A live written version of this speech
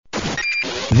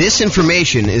This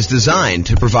information is designed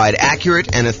to provide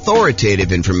accurate and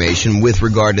authoritative information with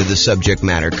regard to the subject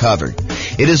matter covered.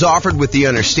 It is offered with the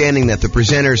understanding that the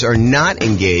presenters are not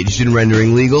engaged in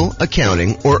rendering legal,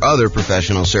 accounting, or other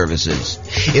professional services.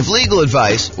 If legal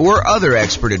advice or other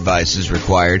expert advice is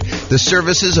required, the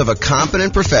services of a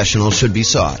competent professional should be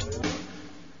sought.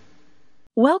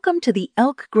 Welcome to the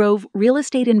Elk Grove Real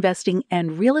Estate Investing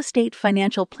and Real Estate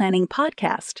Financial Planning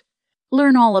Podcast.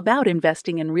 Learn all about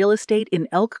investing in real estate in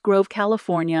Elk Grove,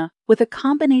 California, with a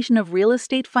combination of real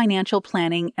estate financial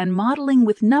planning and modeling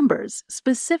with numbers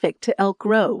specific to Elk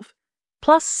Grove,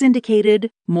 plus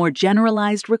syndicated, more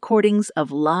generalized recordings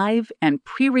of live and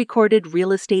pre-recorded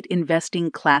real estate investing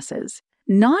classes,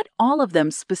 not all of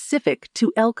them specific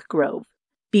to Elk Grove.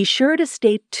 Be sure to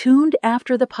stay tuned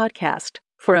after the podcast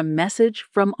for a message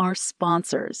from our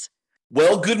sponsors.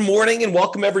 Well, good morning and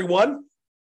welcome, everyone.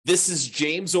 This is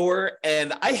James Orr,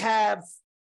 and I have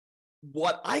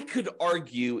what I could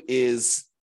argue is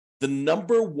the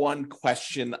number one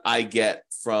question I get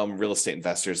from real estate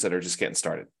investors that are just getting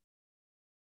started.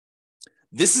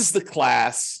 This is the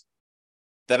class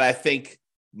that I think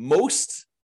most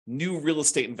new real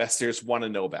estate investors want to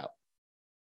know about.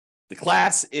 The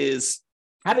class is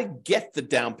how to get the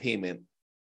down payment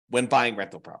when buying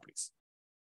rental properties.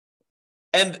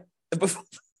 And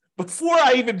before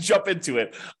I even jump into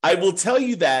it, I will tell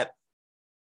you that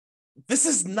this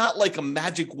is not like a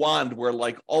magic wand where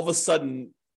like all of a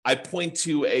sudden I point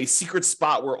to a secret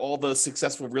spot where all the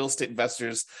successful real estate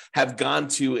investors have gone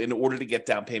to in order to get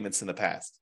down payments in the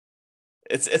past.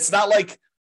 It's not like,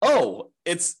 oh,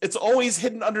 it's always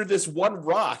hidden under this one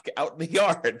rock out in the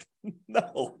yard.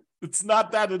 No, it's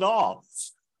not that at all.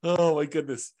 Oh my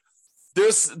goodness.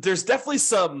 There's definitely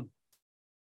some,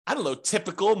 I don't know,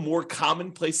 typical, more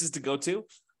common places to go to.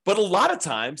 But a lot of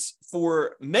times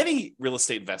for many real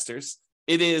estate investors,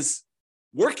 it is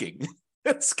working.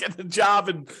 It's getting a job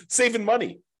and saving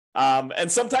money.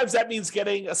 And sometimes that means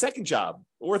getting a second job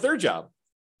or a third job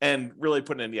and really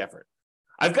putting in the effort.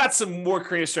 I've got some more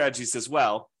creative strategies as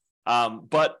well,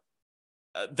 but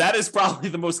that is probably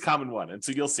the most common one. And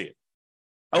so you'll see it.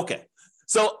 Okay,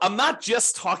 so I'm not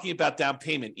just talking about down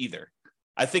payment either.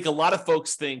 I think a lot of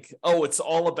folks think, oh, it's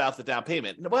all about the down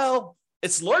payment. Well,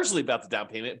 it's largely about the down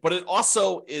payment, but it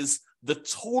also is the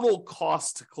total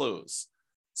cost to close.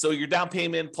 So your down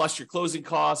payment plus your closing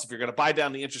costs, if you're going to buy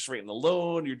down the interest rate in the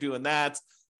loan, you're doing that,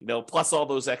 plus all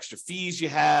those extra fees you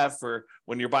have for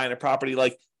when you're buying a property.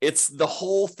 Like, it's the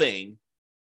whole thing.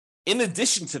 In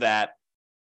addition to that,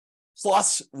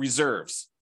 plus reserves,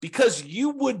 because you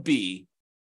would be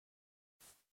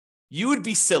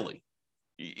silly.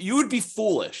 You would be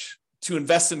foolish to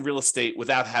invest in real estate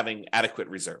without having adequate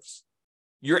reserves.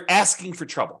 You're asking for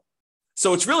trouble.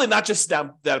 So it's really not just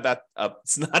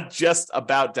it's not just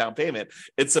about down payment.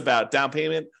 It's about down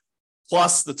payment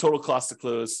plus the total cost to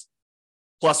close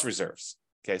plus reserves.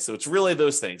 Okay, so it's really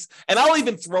those things. And I'll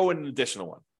even throw in an additional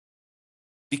one.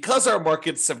 Because our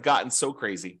markets have gotten so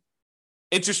crazy,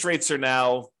 interest rates are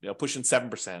now pushing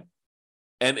 7%.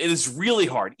 And it is really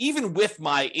hard, even with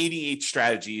my 88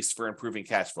 strategies for improving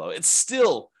cash flow. It's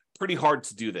still pretty hard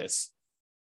to do this,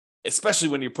 especially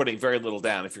when you're putting very little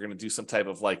down. If you're going to do some type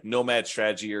of like nomad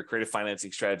strategy or creative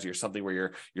financing strategy or something where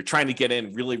you're trying to get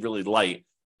in really, really light,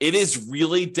 it is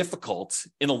really difficult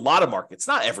in a lot of markets,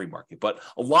 not every market, but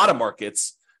a lot of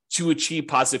markets to achieve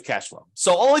positive cash flow.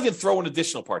 So I'll even throw an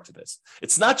additional part to this.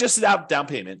 It's not just about down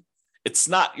payment. It's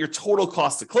not your total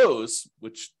cost to close,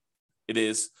 which it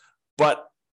is, but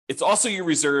it's also your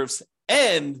reserves.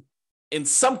 And in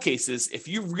some cases, if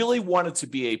you really wanted to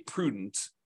be a prudent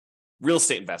real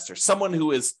estate investor, someone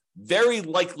who is very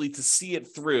likely to see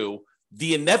it through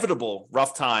the inevitable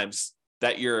rough times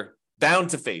that you're bound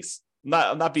to face.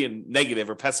 I'm not being negative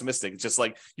or pessimistic. It's just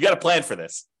like, you got to plan for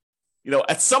this.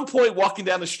 At some point walking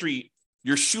down the street,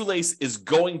 your shoelace is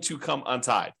going to come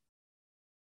untied.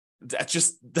 That's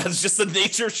just the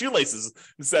nature of shoelaces.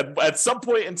 It's that at some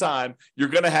point in time, you're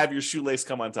going to have your shoelace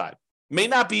come untied. May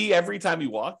not be every time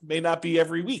you walk, may not be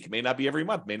every week, may not be every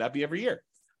month, may not be every year.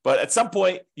 But at some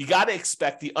point, you got to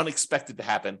expect the unexpected to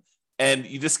happen. And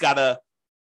you just got to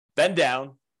bend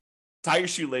down, tie your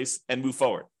shoelace, and move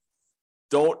forward.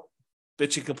 Don't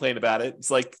bitch and complain about it.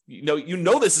 It's like, you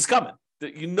know this is coming.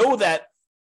 You know that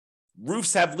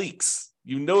roofs have leaks.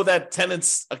 You know that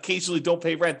tenants occasionally don't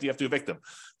pay rent. You have to evict them.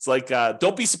 It's like,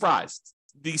 don't be surprised.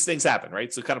 These things happen,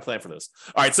 right? So kind of plan for those.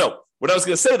 All right. So what I was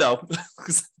going to say, though,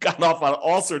 because I've gotten off on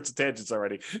all sorts of tangents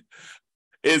already,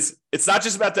 is it's not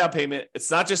just about down payment.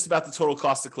 It's not just about the total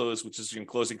cost to close, which is your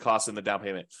closing costs and the down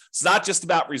payment. It's not just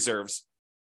about reserves.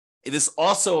 It is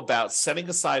also about setting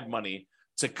aside money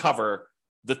to cover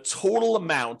the total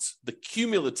amount, the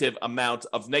cumulative amount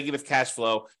of negative cash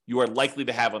flow you are likely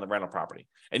to have on the rental property.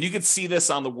 And you can see this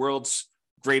on the world's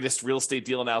greatest real estate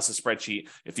deal analysis spreadsheet.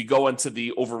 If you go into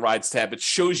the overrides tab, it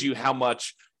shows you how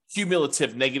much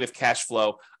cumulative negative cash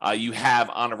flow you have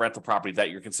on a rental property that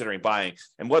you're considering buying.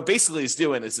 And what basically is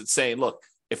doing is it's saying, look,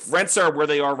 if rents are where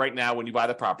they are right now when you buy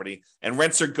the property, and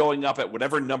rents are going up at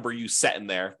whatever number you set in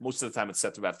there, most of the time it's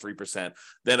set to about 3%,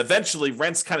 then eventually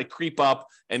rents kind of creep up,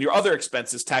 and your other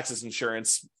expenses, taxes,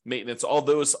 insurance, maintenance, all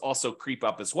those also creep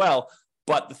up as well.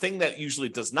 But the thing that usually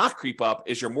does not creep up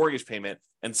is your mortgage payment.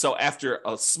 And so after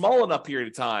a small enough period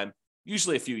of time,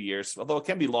 usually a few years, although it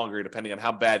can be longer depending on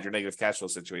how bad your negative cash flow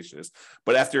situation is,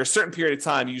 but after a certain period of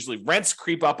time, usually rents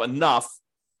creep up enough,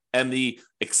 and the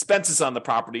expenses on the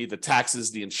property, the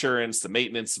taxes, the insurance, the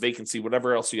maintenance, vacancy,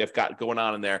 whatever else you have got going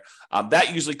on in there,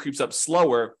 that usually creeps up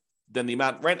slower than the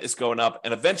amount rent is going up.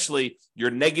 And eventually your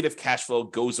negative cash flow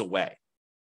goes away.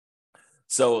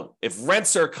 So if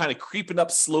rents are kind of creeping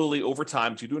up slowly over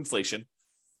time due to inflation,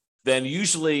 then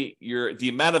usually the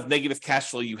amount of negative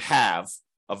cash flow you have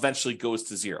eventually goes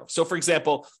to zero. So for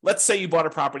example, let's say you bought a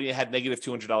property and had negative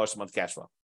 $200 a month cash flow.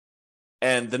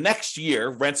 And the next year,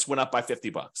 rents went up by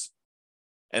 $50.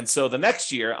 And so the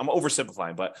next year, I'm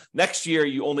oversimplifying, but next year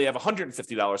you only have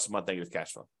 $150 a month negative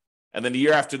cash flow. And then the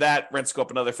year after that, rents go up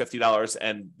another $50.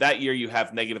 And that year you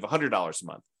have negative $100 a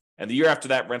month. And the year after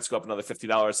that, rents go up another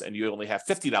 $50 and you only have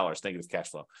 $50 negative cash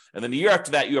flow. And then the year after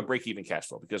that, you have break-even cash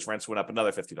flow because rents went up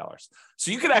another $50.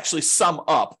 So you could actually sum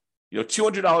up,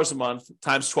 $200 a month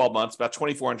times 12 months, about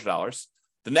 $2,400.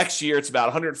 The next year, it's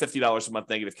about $150 a month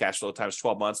negative cash flow times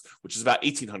 12 months, which is about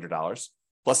 $1,800.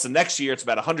 Plus the next year, it's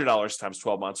about $100 times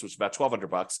 12 months, which is about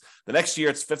 $1,200. The next year,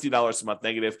 it's $50 a month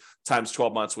negative times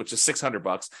 12 months, which is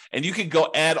 $600. And you can go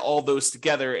add all those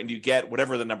together and you get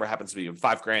whatever the number happens to be,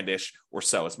 $5,000-ish or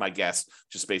so. It's my guess,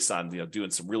 just based on doing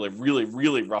some really, really,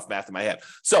 really rough math in my head.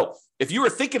 So if you were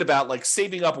thinking about like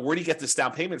saving up, where do you get this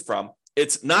down payment from?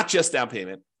 It's not just down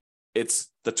payment. It's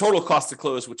the total cost to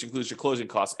close, which includes your closing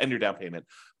costs and your down payment,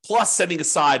 plus setting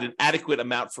aside an adequate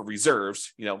amount for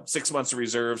reserves, 6 months of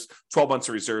reserves, 12 months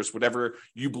of reserves, whatever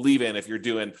you believe in. If you're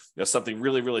doing something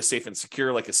really, really safe and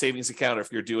secure, like a savings account, or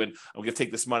if you're doing, I'm going to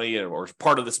take this money or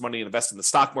part of this money and invest in the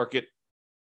stock market.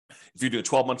 If you're doing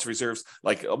 12 months of reserves,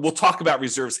 like we'll talk about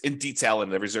reserves in detail in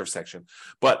the reserve section,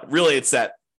 but really it's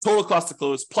that total cost to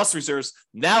close plus reserves.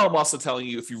 Now I'm also telling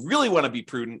you, if you really want to be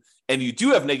prudent and you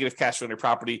do have negative cash flow on your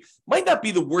property, might not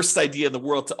be the worst idea in the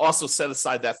world to also set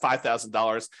aside that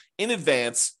 $5,000 in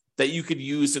advance that you could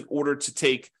use in order to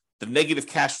take the negative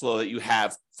cash flow that you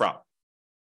have from.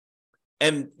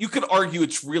 And you could argue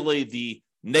it's really the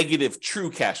negative true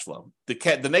cash flow,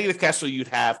 the negative cash flow you'd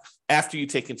have after you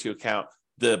take into account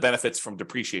the benefits from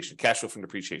depreciation, cash flow from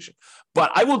depreciation.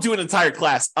 But I will do an entire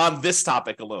class on this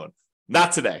topic alone.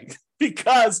 Not today,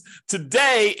 because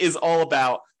today is all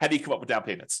about how do you come up with down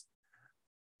payments.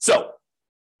 So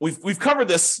we've covered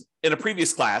this in a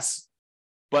previous class,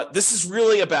 but this is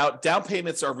really about down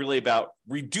payments are really about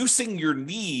reducing your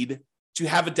need to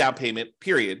have a down payment,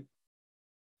 period.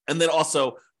 And then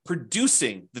also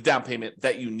producing the down payment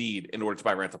that you need in order to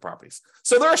buy rental properties.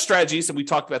 So there are strategies, and we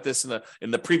talked about this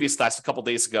in the previous class a couple of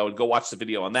days ago, and go watch the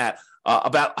video on that,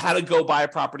 about how to go buy a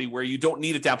property where you don't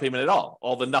need a down payment at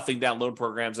all the nothing down loan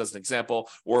programs as an example,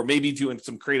 or maybe doing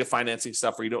some creative financing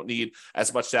stuff where you don't need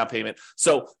as much down payment.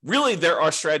 So really there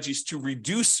are strategies to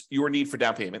reduce your need for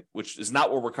down payment, which is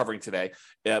not what we're covering today.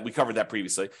 We covered that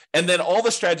previously. And then all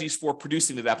the strategies for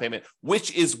producing the down payment,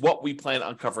 which is what we plan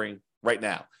on covering right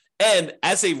now. And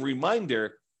as a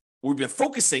reminder, we've been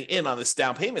focusing in on this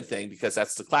down payment thing because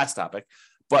that's the class topic,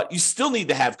 but you still need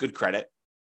to have good credit.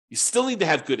 You still need to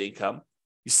have good income.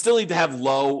 You still need to have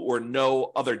low or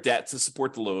no other debt to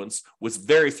support the loans, with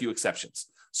very few exceptions.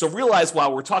 So realize,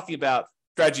 while we're talking about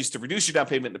strategies to reduce your down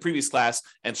payment in the previous class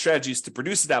and strategies to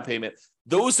produce a down payment,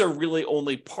 those are really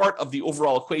only part of the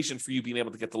overall equation for you being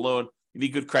able to get the loan. You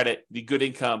need good credit, you need good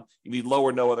income, you need low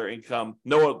or no other income,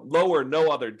 low or no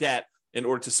other debt in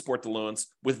order to support the loans,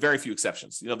 with very few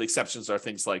exceptions. The exceptions are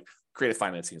things like creative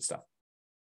financing and stuff.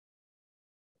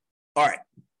 All right.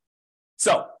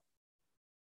 So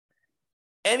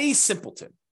any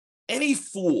simpleton, any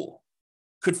fool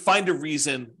could find a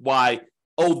reason why,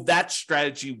 that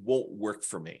strategy won't work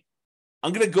for me.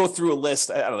 I'm going to go through a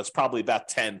list. I don't know, it's probably about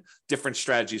 10 different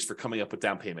strategies for coming up with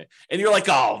down payment. And you're like,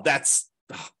 that's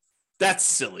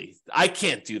silly. I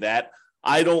can't do that.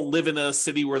 I don't live in a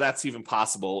city where that's even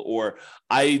possible, or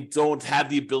I don't have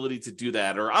the ability to do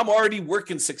that, or I'm already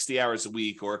working 60 hours a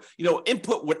week, or,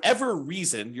 input whatever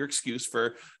reason, your excuse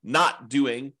for not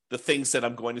doing the things that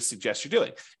I'm going to suggest you're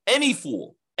doing. Any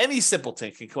fool, Any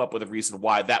simpleton can come up with a reason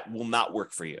why that will not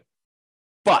work for you.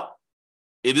 But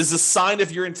it is a sign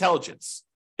of your intelligence.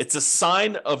 It's a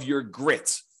sign of your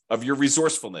grit, of your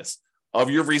resourcefulness,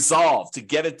 of your resolve to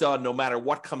get it done no matter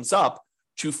what comes up,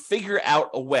 to figure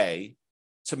out a way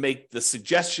to make the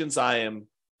suggestions I am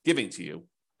giving to you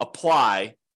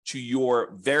apply to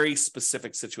your very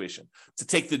specific situation. To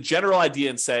take the general idea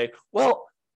and say, well,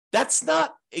 that's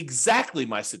not exactly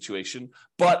my situation,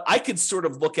 but I could sort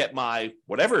of look at my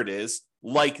whatever it is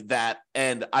like that,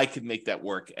 and I could make that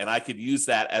work, and I could use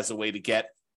that as a way to get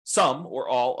some or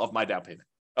all of my down payment.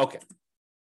 Okay.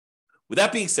 With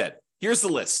that being said, here's the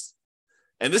list.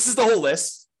 And this is the whole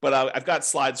list, but I've got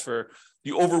slides for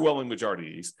the overwhelming majority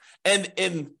of these. And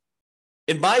in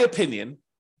my opinion,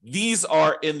 these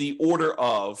are in the order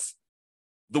of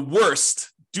the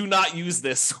worst, do not use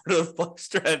this sort of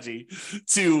strategy,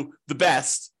 to the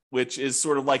best, which is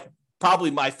sort of like probably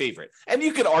my favorite. And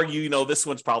you could argue, this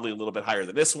one's probably a little bit higher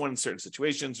than this one in certain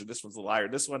situations, or this one's a little higher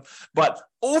than this one. But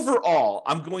overall,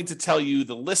 I'm going to tell you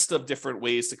the list of different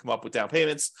ways to come up with down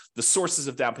payments, the sources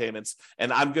of down payments,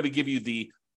 and I'm going to give you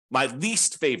my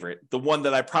least favorite, the one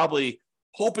that I probably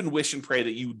hope and wish and pray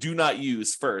that you do not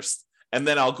use first. And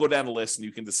then I'll go down the list and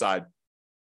you can decide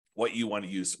what you want to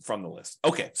use from the list.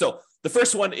 Okay, so the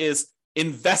first one is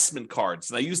investment cards.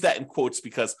 And I use that in quotes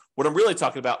because what I'm really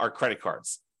talking about are credit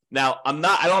cards. Now, I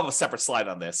don't have a separate slide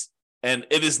on this, and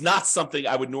it is not something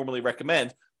I would normally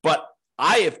recommend, but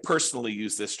I have personally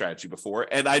used this strategy before,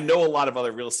 and I know a lot of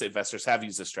other real estate investors have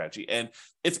used this strategy, and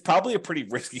it's probably a pretty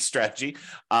risky strategy,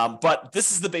 but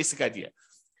this is the basic idea.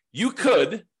 You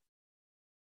could,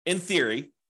 in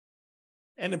theory,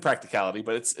 and in practicality,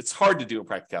 but it's hard to do in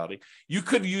practicality, you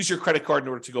could use your credit card in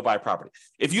order to go buy a property.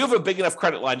 If you have a big enough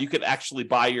credit line, you could actually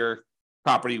buy your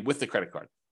property with the credit card,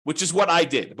 which is what I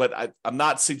did, but I'm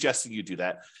not suggesting you do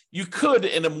that. You could,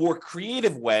 in a more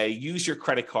creative way, use your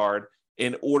credit card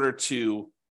in order to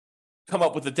come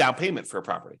up with a down payment for a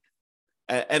property.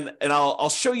 And I'll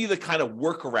show you the kind of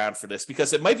workaround for this,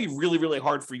 because it might be really, really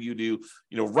hard for you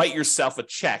to, write yourself a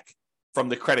check from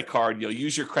the credit card,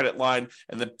 use your credit line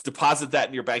and then deposit that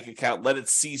in your bank account, let it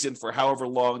season for however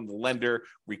long the lender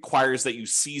requires that you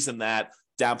season that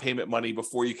down payment money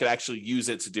before you can actually use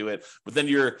it to do it. But then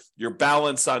your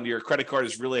balance on your credit card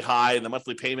is really high and the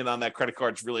monthly payment on that credit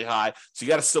card is really high. So you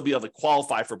got to still be able to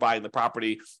qualify for buying the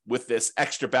property with this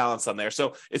extra balance on there.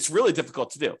 So it's really difficult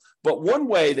to do. But one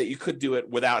way that you could do it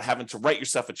without having to write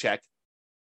yourself a check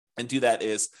and do that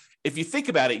is, if you think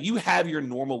about it, you have your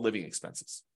normal living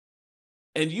expenses.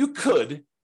 And you could,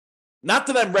 not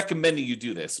that I'm recommending you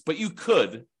do this, but you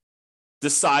could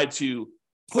decide to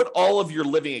put all of your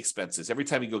living expenses every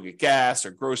time you go get gas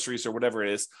or groceries or whatever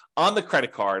it is on the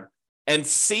credit card and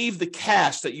save the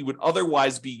cash that you would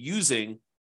otherwise be using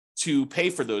to pay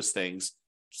for those things.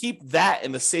 Keep that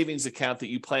in the savings account that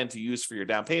you plan to use for your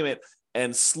down payment,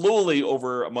 and slowly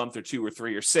over a month or 2 or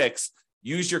 3 or 6,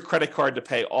 use your credit card to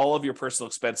pay all of your personal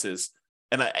expenses.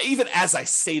 And even as I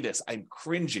say this, I'm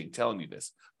cringing telling you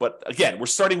this. But again, we're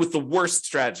starting with the worst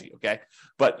strategy, okay?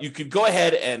 But you could go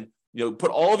ahead and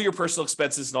put all of your personal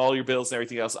expenses and all your bills and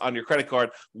everything else on your credit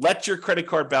card. Let your credit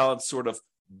card balance sort of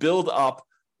build up.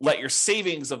 Let your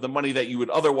savings of the money that you would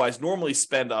otherwise normally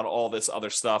spend on all this other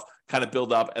stuff kind of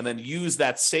build up, and then use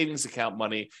that savings account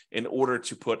money in order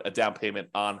to put a down payment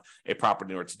on a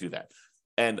property in order to do that.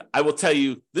 And I will tell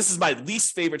you, this is my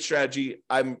least favorite strategy.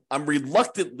 I'm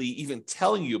reluctantly even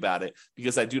telling you about it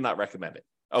because I do not recommend it.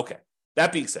 Okay,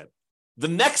 that being said, the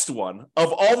next one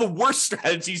of all the worst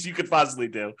strategies you could possibly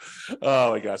do,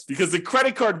 oh my gosh, because the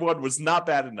credit card one was not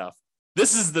bad enough.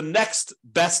 This is the next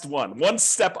best one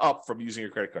step up from using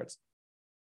your credit cards.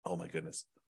 Oh my goodness.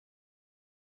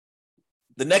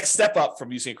 The next step up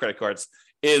from using your credit cards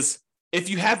is if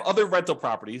you have other rental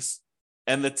properties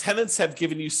and the tenants have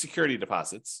given you security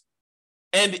deposits,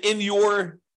 and in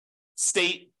your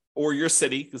state or your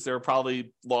city, because there are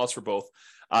probably laws for both,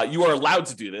 you are allowed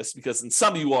to do this, because in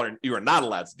some you are not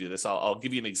allowed to do this. I'll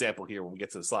give you an example here when we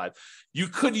get to the slide. You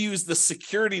could use the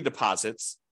security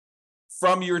deposits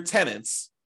from your tenants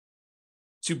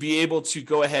to be able to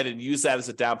go ahead and use that as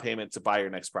a down payment to buy your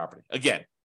next property. Again,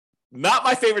 not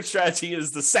my favorite strategy. It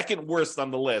is the second worst on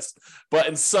the list, but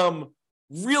in some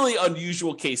really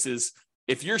unusual cases,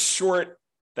 if you're short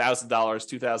 $1,000,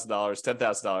 $2,000,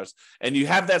 $10,000, and you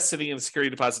have that sitting in a security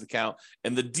deposit account,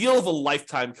 and the deal of a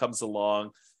lifetime comes along,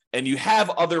 and you have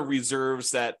other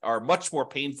reserves that are much more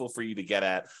painful for you to get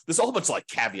at. There's a whole bunch of like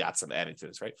caveats I'm adding to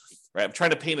this, right? I'm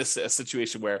trying to paint a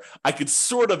situation where I could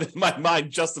sort of in my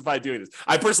mind justify doing this.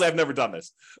 I personally have never done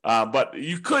this, but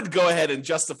you could go ahead and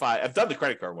justify. I've done the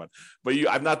credit card one, but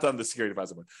I've not done the security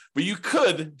deposit one. But you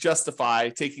could justify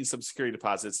taking some security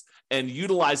deposits and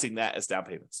utilizing that as down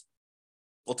payments.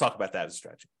 We'll talk about that as a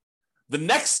strategy. The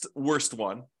next worst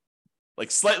one,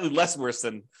 like slightly less worse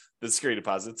than the security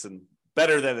deposits and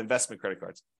better than investment credit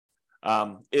cards,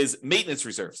 is maintenance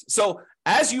reserves. So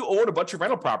as you own a bunch of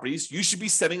rental properties, you should be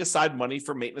setting aside money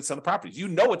for maintenance on the properties. You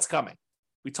know it's coming.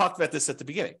 We talked about this at the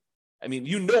beginning. I mean,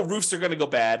 you know roofs are going to go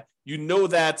bad. You know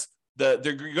that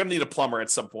you're going to need a plumber at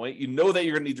some point. You know that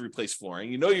you're going to need to replace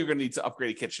flooring. You know you're going to need to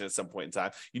upgrade a kitchen at some point in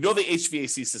time. You know the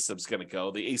HVAC system's going to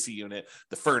go, the AC unit,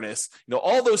 the furnace. You know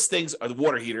all those things are the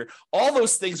water heater. All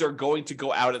those things are going to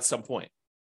go out at some point.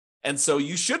 And so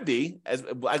you should be, as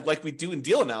like we do in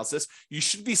deal analysis, you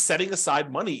should be setting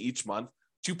aside money each month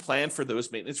to plan for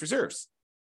those maintenance reserves.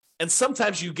 And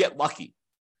sometimes you get lucky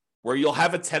where you'll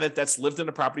have a tenant that's lived in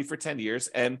a property for 10 years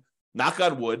and knock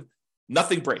on wood,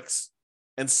 nothing breaks.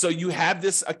 And so you have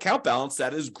this account balance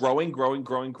that is growing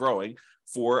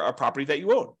for a property that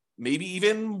you own. Maybe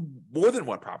even more than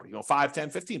one property, 5,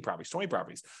 10, 15 properties, 20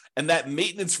 properties. And that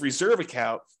maintenance reserve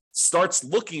account starts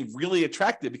looking really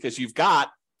attractive because you've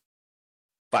got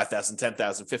 $5,000, $10,000,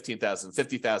 $15,000,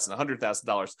 $50,000,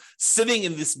 $100,000 sitting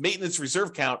in this maintenance reserve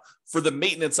account for the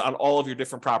maintenance on all of your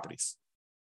different properties.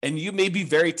 And you may be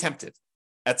very tempted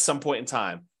at some point in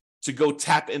time to go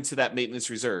tap into that maintenance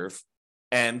reserve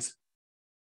and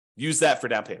use that for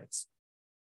down payments.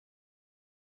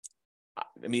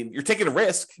 I mean, you're taking a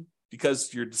risk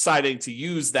because you're deciding to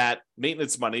use that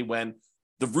maintenance money when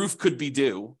the roof could be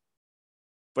due.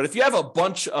 But if you have a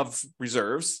bunch of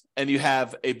reserves and you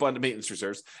have a bunch of maintenance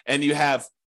reserves and you have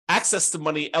access to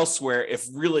money elsewhere, if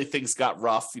really things got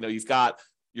rough, you've got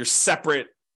your separate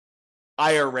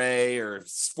IRA or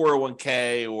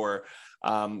 401k or,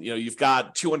 you've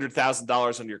got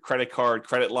 $200,000 on your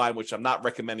credit line, which I'm not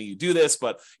recommending you do this.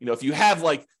 But, if you have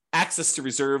like access to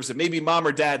reserves and maybe mom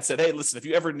or dad said, hey, listen, if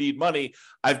you ever need money,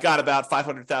 I've got about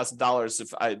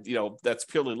 $500,000 that's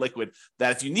purely liquid,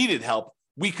 that if you needed help,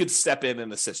 we could step in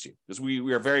and assist you because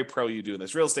we are very pro you doing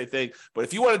this real estate thing. But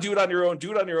if you want to do it on your own, do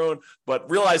it on your own.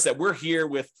 But realize that we're here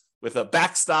with a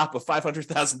backstop of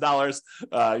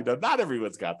 $500,000. Not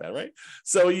everyone's got that, right?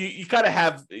 So you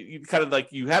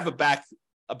have a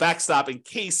backstop in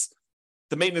case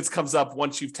the maintenance comes up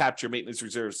once you've tapped your maintenance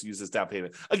reserves to use as down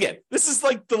payment. Again, this is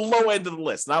like the low end of the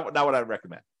list, not what I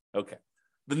recommend. Okay.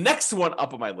 The next one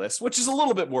up on my list, which is a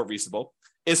little bit more reasonable,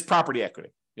 is property equity.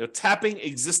 Tapping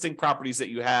existing properties that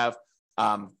you have,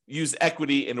 use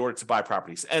equity in order to buy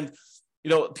properties. And,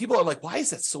 people are like, why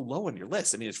is that so low on your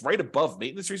list? I mean, it's right above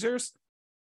maintenance reserves.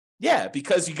 Yeah,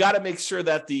 because you got to make sure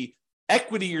that the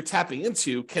equity you're tapping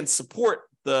into can support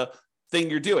the thing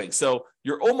you're doing. So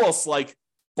you're almost like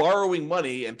borrowing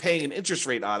money and paying an interest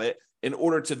rate on it in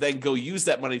order to then go use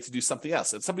that money to do something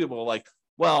else. And some people are like,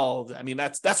 well, I mean,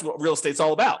 that's what real estate's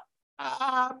all about.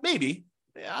 Maybe.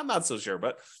 Yeah, I'm not so sure,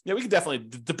 but we can definitely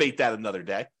debate that another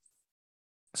day.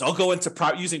 So I'll go into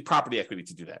using property equity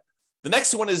to do that. The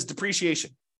next one is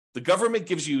depreciation. The government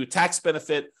gives you a tax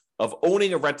benefit of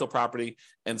owning a rental property.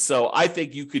 And so I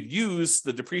think you could use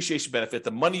the depreciation benefit,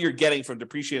 the money you're getting from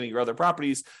depreciating your other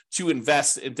properties, to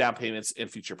invest in down payments in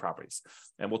future properties.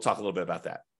 And we'll talk a little bit about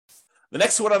that. The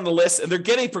next one on the list, and they're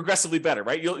getting progressively better,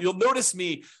 right? You'll notice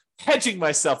me hedging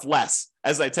myself less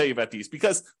as I tell you about these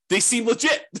because they seem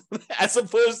legit as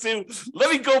opposed to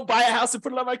let me go buy a house and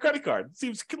put it on my credit card. It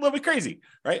seems a little bit crazy,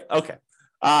 right? Okay.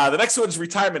 The next one is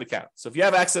retirement account. So if you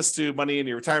have access to money in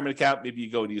your retirement account, maybe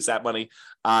you go and use that money.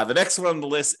 The next one on the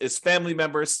list is family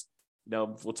members.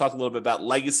 We'll talk a little bit about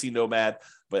legacy nomad,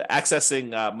 but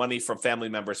accessing money from family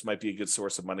members might be a good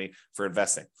source of money for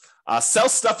investing. Sell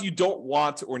stuff you don't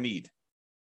want or need.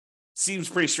 Seems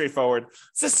pretty straightforward.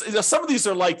 Some of these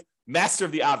are like master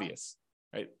of the obvious,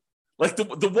 right? Like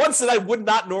the ones that I would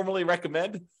not normally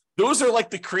recommend, those are like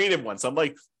the creative ones. I'm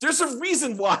like, there's a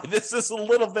reason why this is a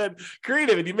little bit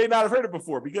creative, and you may not have heard it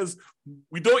before because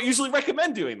we don't usually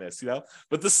recommend doing this,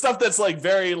 But the stuff that's like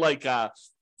very like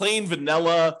plain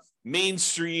vanilla,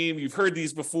 mainstream, you've heard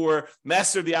these before,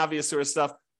 master of the obvious sort of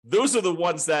stuff. Those are the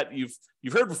ones that you've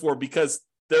heard before because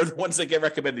they're the ones that get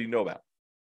recommended you know about.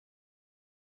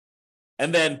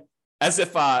 And then, as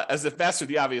if master of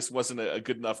the obvious wasn't a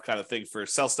good enough kind of thing for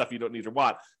sell stuff you don't need or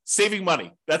want, saving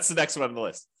money. That's the next one on the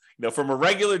list. From a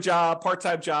regular job,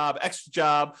 part-time job, extra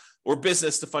job, or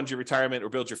business to fund your retirement or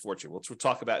build your fortune, which we'll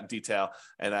talk about in detail.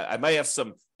 And I might have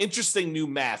some interesting new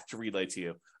math to relay to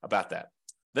you about that.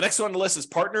 The next one on the list is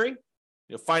partnering,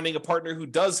 finding a partner who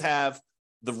does have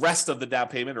the rest of the down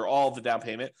payment or all of the down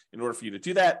payment in order for you to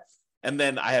do that. And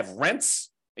then I have rents,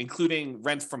 including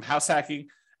rent from house hacking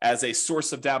as a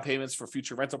source of down payments for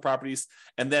future rental properties.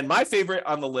 And then my favorite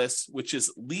on the list, which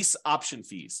is lease option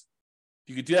fees.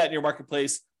 You could do that in your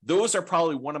marketplace. Those are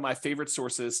probably one of my favorite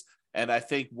sources, and I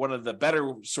think one of the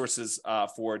better sources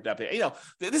for down payment.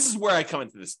 This is where I come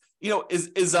into this.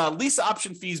 Is lease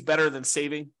option fees better than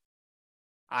saving?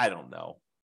 I don't know.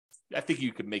 I think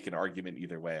you could make an argument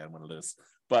either way on one of those,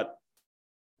 but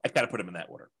I kind of put them in that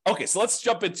order. Okay, so let's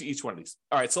jump into each one of these.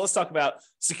 All right, so let's talk about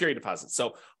security deposits.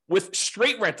 So with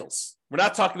straight rentals, we're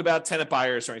not talking about tenant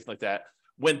buyers or anything like that.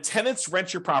 When tenants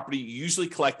rent your property, you usually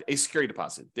collect a security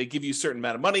deposit. They give you a certain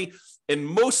amount of money. In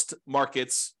most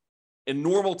markets, in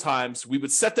normal times, we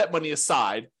would set that money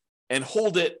aside and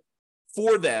hold it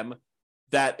for them,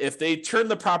 that if they turn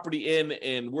the property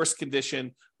in worse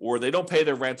condition or they don't pay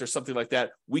their rent or something like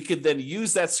that, we could then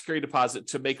use that security deposit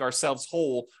to make ourselves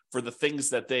whole for the things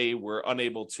that they were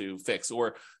unable to fix.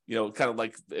 Or, kind of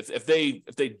like if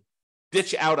they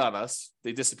ditch out on us,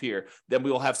 they disappear, then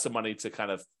we will have some money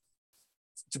to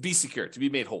be secure, to be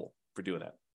made whole for doing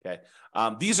that. Okay.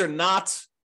 These are not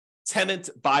tenant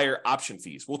buyer option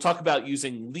fees. We'll talk about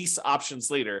using lease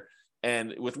options later.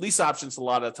 And with lease options, a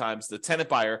lot of times the tenant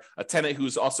buyer, a tenant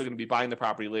who's also going to be buying the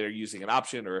property later using an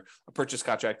option or a purchase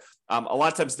contract, a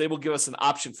lot of times they will give us an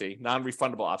option fee,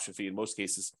 non-refundable option fee in most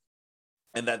cases,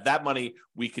 and that money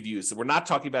we could use. So we're not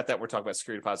talking about that. We're talking about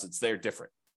security deposits. They're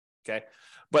different. Okay.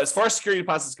 But as far as security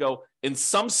deposits go, in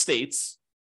some states,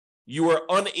 you are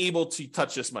unable to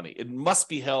touch this money. It must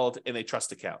be held in a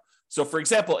trust account. So for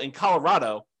example, in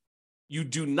Colorado, you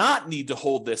do not need to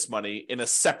hold this money in a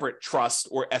separate trust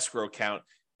or escrow account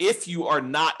if you are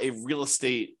not a real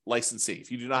estate licensee.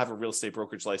 If you do not have a real estate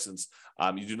brokerage license,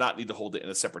 you do not need to hold it in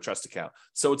a separate trust account.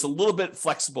 So it's a little bit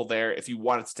flexible there if you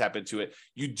wanted to tap into it.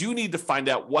 You do need to find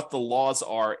out what the laws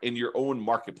are in your own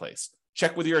marketplace.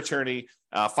 Check with your attorney,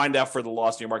 find out for the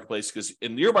laws in your marketplace, because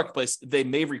in your marketplace, they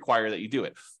may require that you do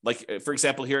it. Like, for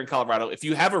example, here in Colorado, if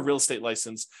you have a real estate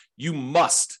license, you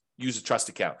must use a trust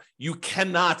account. You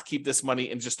cannot keep this money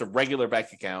in just a regular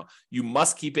bank account. You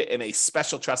must keep it in a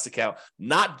special trust account,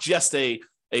 not just a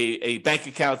bank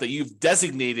account that you've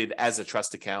designated as a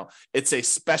trust account. It's a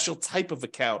special type of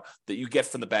account that you get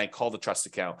from the bank called a trust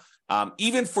account,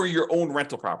 even for your own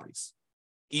rental properties,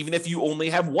 even if you only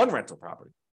have one rental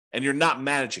property and you're not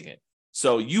managing it.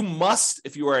 So you must,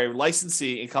 if you are a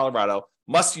licensee in Colorado,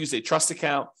 must use a trust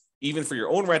account, even for your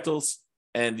own rentals.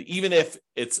 And even if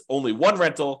it's only one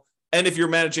rental, and if you're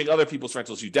managing other people's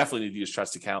rentals, you definitely need to use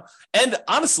trust account. And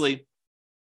honestly,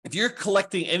 if you're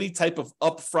collecting any type of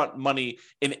upfront money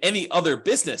in any other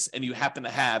business and you happen to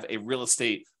have a real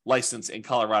estate license in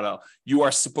Colorado, you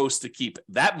are supposed to keep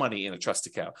that money in a trust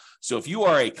account. So if you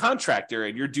are a contractor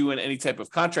and you're doing any type of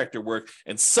contractor work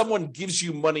and someone gives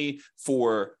you money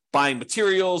for buying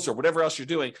materials or whatever else you're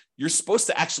doing, you're supposed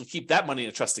to actually keep that money in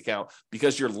a trust account,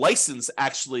 because your license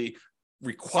actually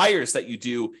requires that you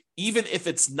do, even if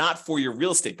it's not for your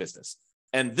real estate business.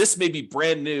 And this may be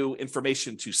brand new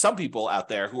information to some people out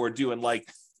there who are doing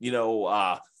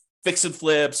fix and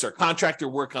flips or contractor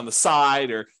work on the side,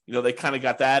 or, they kind of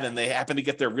got that and they happen to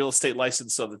get their real estate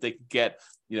license so that they can get,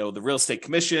 the real estate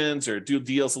commissions or do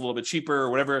deals a little bit cheaper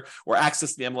or whatever, or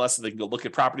access to the MLS so they can go look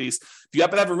at properties. If you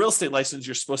happen to have a real estate license,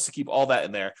 you're supposed to keep all that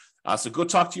in there. So go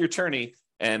talk to your attorney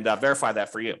and verify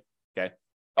that for you.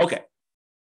 Okay.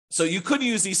 So you could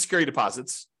use these security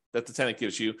deposits that the tenant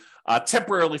gives you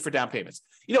temporarily for down payments.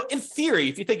 In theory,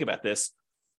 if you think about this,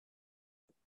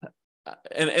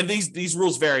 and these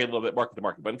rules vary a little bit market to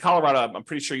market, but in Colorado, I'm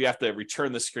pretty sure you have to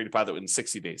return the security deposit within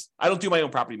 60 days. I don't do my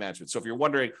own property management. So if you're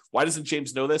wondering, why doesn't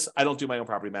James know this? I don't do my own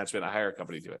property management. I hire a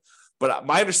company to do it. But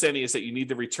my understanding is that you need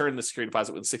to return the security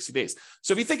deposit within 60 days.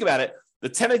 So if you think about it, the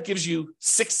tenant gives you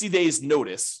 60 days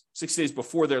notice, 60 days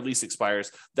before their lease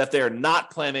expires, that they're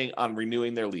not planning on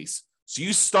renewing their lease. So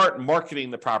you start marketing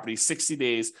the property 60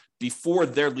 days before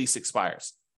their lease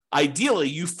expires. Ideally,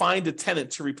 you find a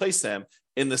tenant to replace them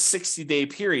in the 60-day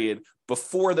period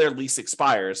before their lease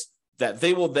expires, that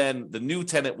the new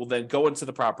tenant will then go into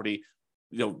the property,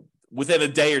 within a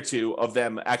day or two of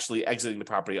them actually exiting the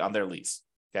property on their lease.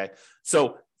 Okay.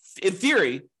 So in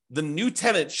theory, the new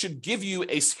tenant should give you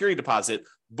a security deposit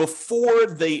before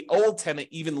the old tenant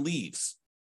even leaves.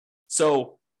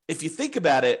 So if you think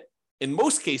about it, in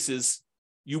most cases,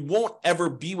 you won't ever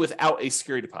be without a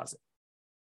security deposit,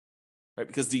 right?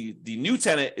 Because the new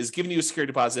tenant is giving you a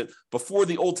security deposit before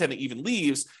the old tenant even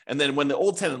leaves. And then when the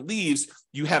old tenant leaves,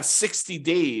 you have 60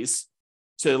 days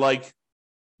to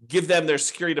give them their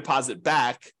security deposit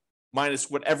back minus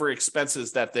whatever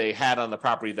expenses that they had on the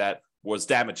property that was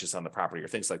damages on the property or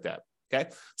things like that. Okay.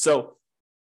 So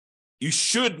you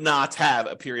should not have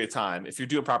a period of time, if you're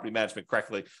doing property management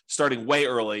correctly, starting way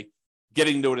early,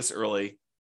 getting notice early,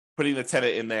 putting the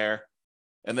tenant in there,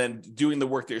 and then doing the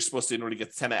work that you're supposed to in order to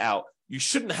get the tenant out. You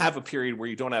shouldn't have a period where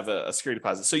you don't have a security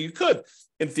deposit. So you could,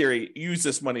 in theory, use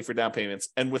this money for down payments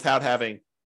and without having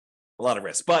a lot of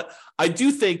risk. But I do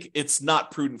think it's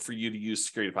not prudent for you to use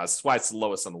security deposits. That's why it's the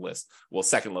lowest on the list. Well,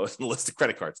 second lowest on the list of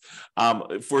credit cards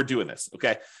for doing this,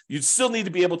 okay? You still need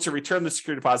to be able to return the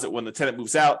security deposit when the tenant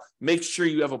moves out. Make sure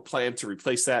you have a plan to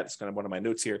replace that. It's kind of one of my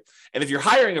notes here. And if you're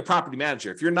hiring a property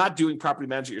manager, if you're not doing property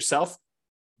management yourself,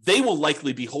 they will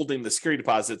likely be holding the security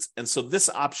deposits. And so this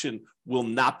option will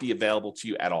not be available to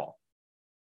you at all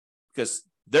because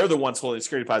they're the ones holding the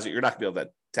security deposit. You're not going to be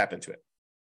able to tap into it.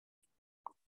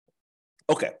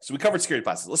 Okay, so we covered security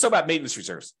deposits. Let's talk about maintenance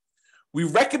reserves. We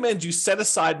recommend you set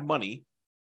aside money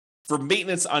for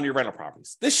maintenance on your rental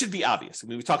properties. This should be obvious. I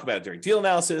mean, we talk about it during deal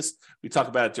analysis. We talk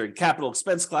about it during capital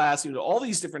expense class. All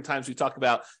these different times we talk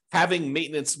about having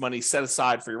maintenance money set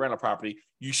aside for your rental property.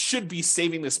 You should be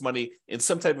saving this money in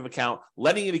some type of account,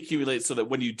 letting it accumulate so that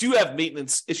when you do have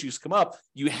maintenance issues come up,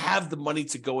 you have the money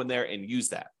to go in there and use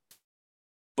that.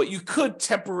 But you could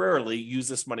temporarily use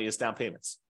this money as down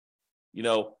payments.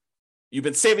 You've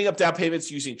been saving up down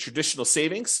payments using traditional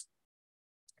savings,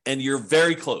 and you're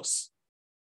very close.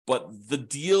 But the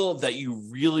deal that you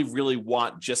really, really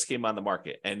want just came on the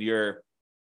market, and you're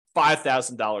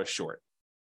 $5,000 short.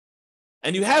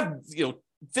 And you have,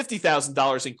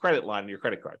 $50,000 in credit line on your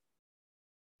credit card,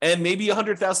 and maybe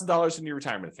 $100,000 in your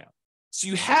retirement account. So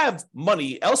you have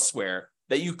money elsewhere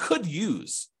that you could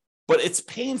use, but it's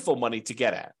painful money to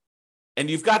get at. And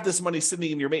you've got this money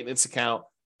sitting in your maintenance account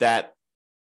that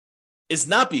is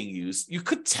not being used. You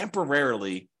could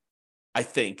temporarily, I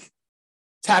think,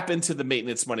 tap into the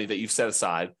maintenance money that you've set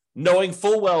aside, knowing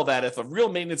full well that if a real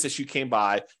maintenance issue came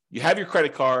by, you have your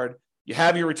credit card, you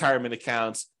have your retirement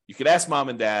accounts, you could ask mom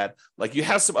and dad, you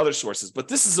have some other sources. But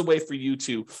this is a way for you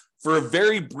to, for a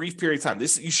very brief period of time,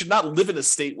 you should not live in a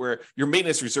state where your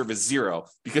maintenance reserve is zero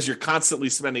because you're constantly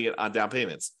spending it on down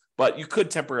payments. But you could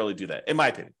temporarily do that, in my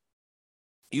opinion.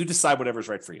 You decide whatever's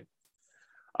right for you.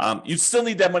 You still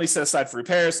need that money set aside for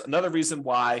repairs. Another reason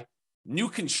why new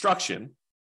construction,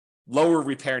 lower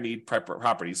repair need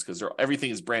properties, because everything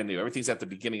is brand new, everything's at the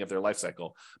beginning of their life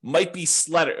cycle, might be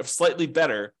slightly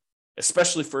better,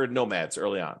 especially for nomads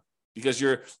early on, because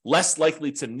you're less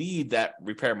likely to need that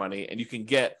repair money and you can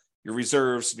get your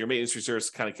reserves and your maintenance reserves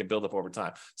kind of can build up over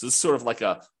time. So this is sort of like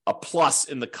a plus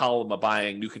in the column of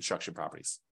buying new construction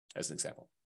properties, as an example.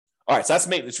 All right, so that's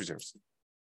maintenance reserves.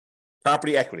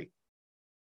 Property equity.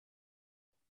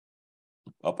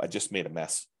 Oh, I just made a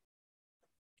mess.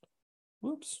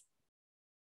 Whoops.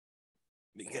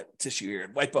 Let me get tissue here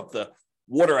and wipe up the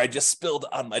water I just spilled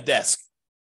on my desk.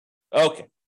 Okay.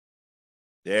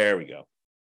 There we go.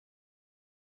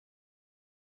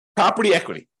 Property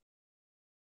equity.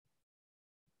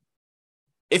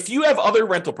 If you have other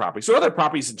rental properties, or other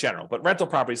properties in general, but rental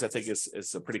properties I think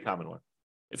is a pretty common one.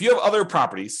 If you have other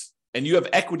properties and you have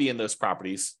equity in those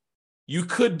properties, you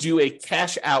could do a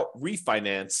cash out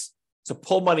refinance to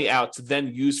pull money out to then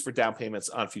use for down payments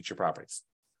on future properties.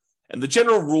 And the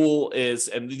general rule is,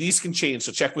 and these can change,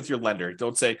 so check with your lender.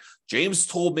 Don't say, James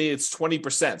told me it's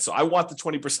 20%, so I want the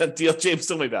 20% deal James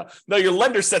told me about. No, your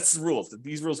lender sets the rules.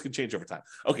 These rules can change over time.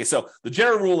 Okay, so the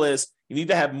general rule is you need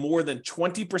to have more than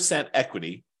 20%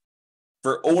 equity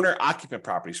for owner-occupant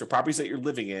properties, for properties that you're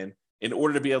living in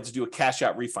order to be able to do a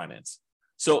cash-out refinance.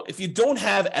 So if you don't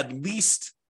have at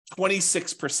least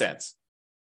 26%,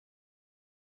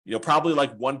 probably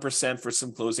like 1% for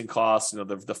some closing costs,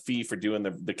 the fee for doing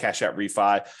the cash out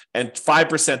refi, and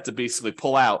 5% to basically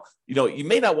pull out, you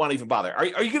may not want to even bother.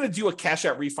 Are you going to do a cash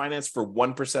out refinance for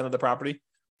 1% of the property?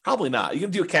 Probably not. You're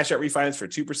going to do a cash out refinance for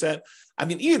 2%. I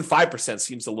mean, even 5%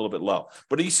 seems a little bit low.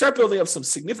 But if you start building up some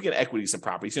significant equities in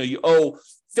properties, you owe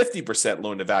 50%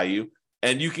 loan to value,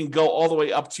 and you can go all the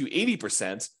way up to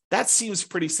 80%. That seems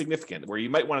pretty significant, where you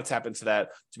might want to tap into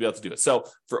that to be able to do it. So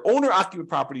for owner-occupant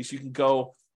properties, you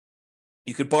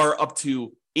could borrow up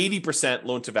to 80%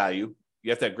 loan to value. You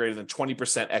have to have greater than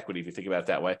 20% equity if you think about it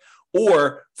that way.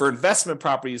 Or for investment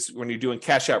properties, when you're doing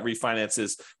cash out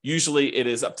refinances, usually it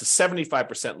is up to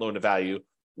 75% loan to value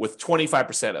with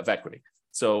 25% of equity.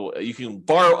 So you can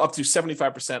borrow up to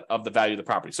 75% of the value of the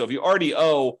property. So if you already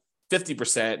owe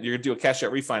 50%, you're going to do a cash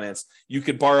out refinance, you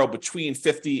could borrow between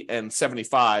 50 and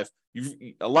 75.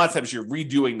 A lot of times you're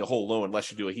redoing the whole loan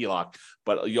unless you do a HELOC,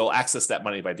 but you'll access that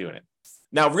money by doing it.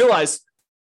 Now realize,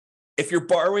 if you're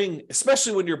borrowing,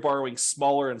 especially when you're borrowing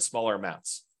smaller and smaller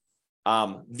amounts,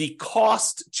 the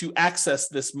cost to access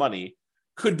this money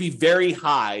could be very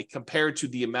high compared to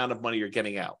the amount of money you're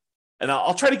getting out. And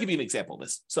I'll try to give you an example of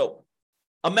this. So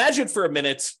imagine for a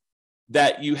minute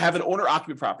that you have an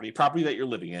owner-occupant property that you're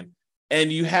living in,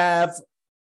 and you have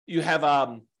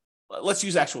let's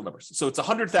use actual numbers. So it's a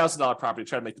 $100,000 property,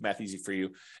 try to make the math easy for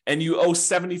you, and you owe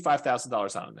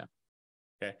 $75,000 on it now.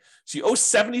 Okay, so you owe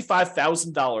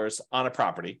 $75,000 on a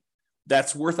property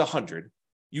that's worth $100,000.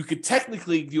 You could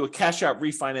technically do a cash out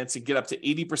refinance and get up to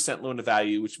 80% loan to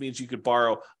value, which means you could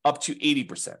borrow up to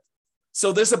 80%.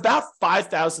 So there's about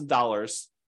 $5,000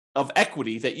 of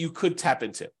equity that you could tap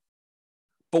into.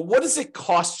 But what does it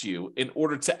cost you in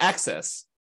order to access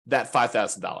that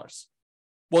 $5,000?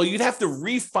 Well, you'd have to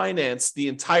refinance the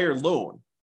entire loan.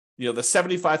 The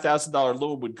 $75,000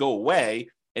 loan would go away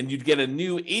and you'd get a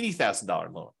new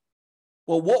 $80,000 loan.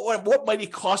 Well, what might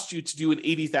it cost you to do an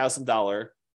 $80,000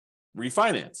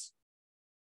 refinance?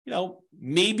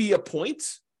 Maybe a point.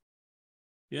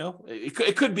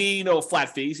 It could be,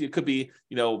 flat fees. It could be,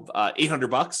 $800,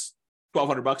 $1,200,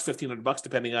 $1,500,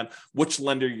 depending on which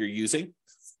lender you're using.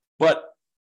 But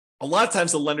a lot of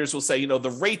times the lenders will say, the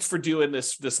rate for doing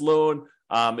this loan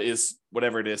is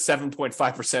whatever it is,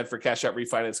 7.5% for cash out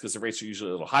refinance, because the rates are usually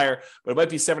a little higher, but it might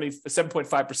be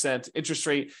 7.5% interest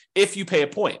rate if you pay a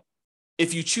point.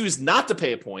 If you choose not to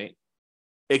pay a point,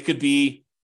 it could be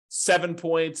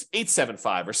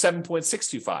 7.875 or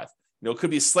 7.625. It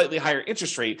could be a slightly higher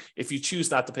interest rate if you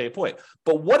choose not to pay a point.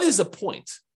 But what is a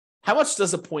point? How much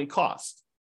does a point cost?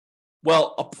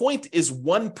 Well, a point is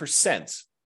 1%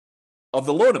 of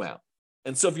the loan amount.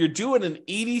 And so if you're doing an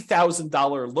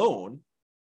 $80,000 loan,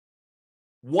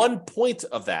 1 point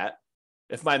of that,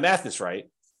 if my math is right,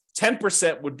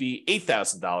 10% would be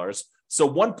 $8,000. So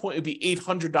 1 point would be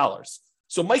 $800.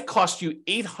 So it might cost you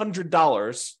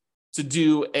 $800 to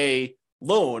do a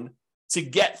loan to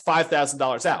get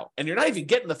 $5,000 out. And you're not even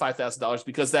getting the $5,000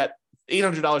 because that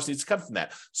 $800 needs to come from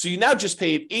that. So you now just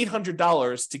paid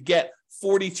 $800 to get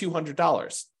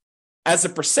 $4,200. As a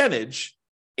percentage,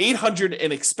 $800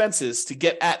 in expenses to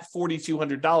get at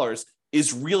 $4,200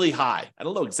 is really high. I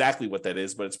don't know exactly what that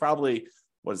is, but it's probably,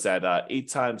 8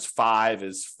 times 5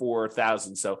 is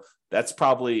 4,000. So that's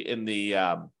probably in the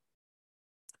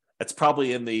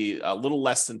little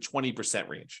less than 20%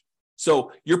 range.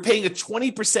 So you're paying a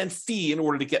 20% fee in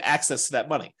order to get access to that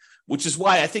money, which is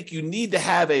why I think you need to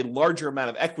have a larger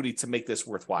amount of equity to make this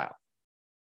worthwhile.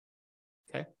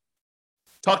 Okay.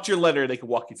 Talk to your lender. They can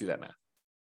walk you through that math.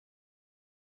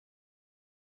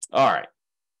 All right.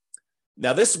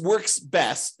 Now, this works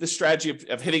best. This strategy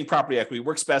of hitting property equity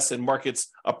works best in markets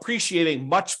appreciating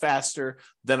much faster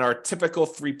than our typical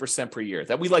 3% per year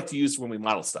that we like to use when we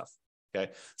model stuff.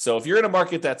 Okay. So if you're in a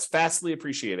market that's fastly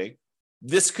appreciating,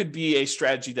 this could be a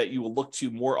strategy that you will look to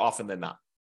more often than not.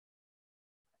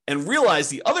 And realize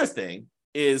the other thing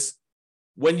is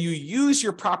when you use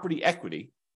your property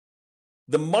equity,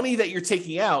 the money that you're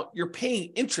taking out, you're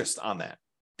paying interest on that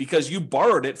because you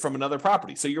borrowed it from another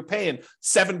property. So you're paying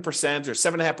 7% or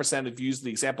 7.5%, if you use the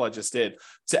example I just did,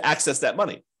 to access that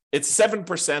money. It's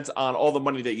 7% on all the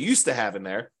money that you used to have in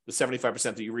there, the 75%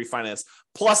 that you refinance,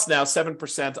 plus now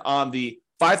 7% on the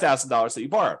 $5,000 that you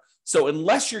borrowed. So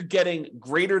unless you're getting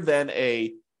greater than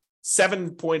a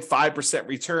 7.5%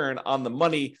 return on the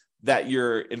money that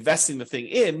you're investing the thing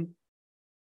in,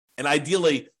 and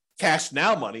ideally cash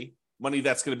now money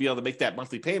that's going to be able to make that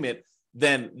monthly payment,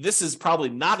 then this is probably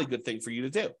not a good thing for you to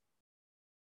do.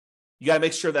 You got to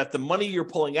make sure that the money you're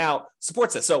pulling out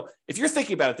supports it. So if you're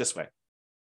thinking about it this way,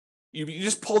 you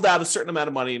just pulled out a certain amount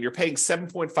of money and you're paying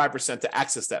 7.5% to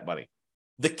access that money.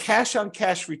 The cash on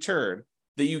cash return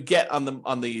that you get on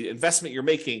the investment you're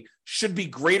making should be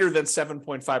greater than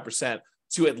 7.5%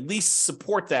 to at least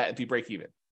support that and be break even.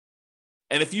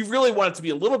 And if you really want it to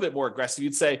be a little bit more aggressive,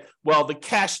 you'd say, well, the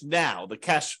cash now, the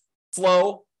cash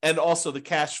flow, and also the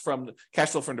cash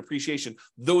flow from depreciation,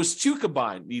 those two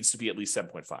combined needs to be at least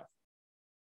 7.5.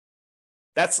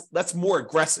 That's more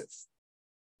aggressive,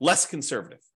 less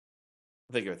conservative.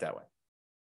 Think of it that way.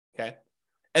 Okay.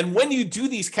 And when you do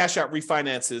these cash out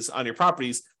refinances on your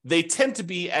properties, they tend to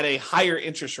be at a higher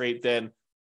interest rate than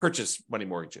purchase money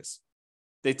mortgages.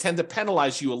 They tend to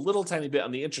penalize you a little tiny bit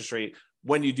on the interest rate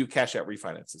when you do cash out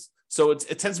refinances. So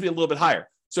it tends to be a little bit higher.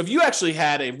 So if you actually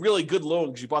had a really good loan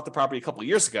because you bought the property a couple of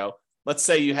years ago, let's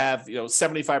say you have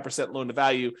 75% loan to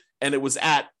value and it was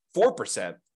at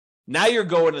 4%. Now you're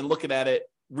going and looking at it,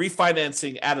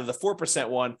 refinancing out of the 4%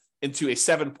 one into a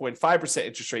 7.5%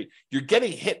 interest rate. You're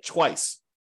getting hit twice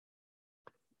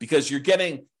because you're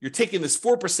taking this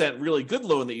 4% really good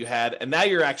loan that you had, and now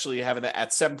you're actually having it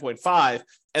at 7.5,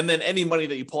 and then any money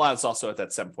that you pull out is also at that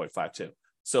 7.5 too.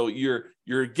 So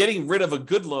you're getting rid of a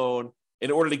good loan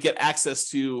in order to get access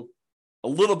to a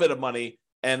little bit of money,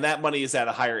 and that money is at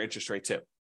a higher interest rate too.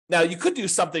 Now, you could do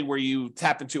something where you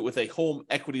tap into it with a home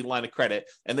equity line of credit,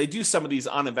 and they do some of these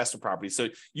on investment properties. So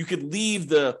you could leave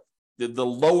the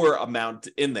lower amount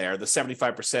in there, the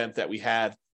 75% that we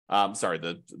had. Because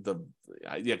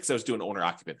I was doing owner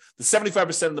occupant. The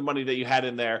 75% of the money that you had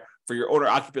in there for your owner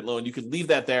occupant loan, you could leave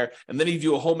that there, and then you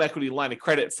do a home equity line of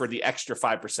credit for the extra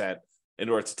 5% in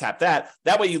order to tap that.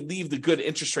 That way you leave the good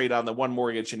interest rate on the one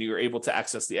mortgage and you're able to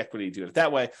access the equity to do it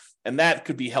that way. And that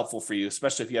could be helpful for you,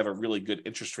 especially if you have a really good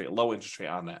interest rate, low interest rate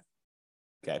on that.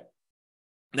 Okay.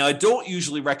 Now, I don't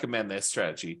usually recommend this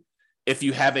strategy if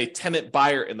you have a tenant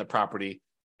buyer in the property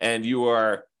and you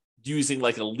are using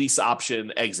like a lease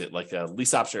option exit, like a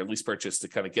lease option or lease purchase to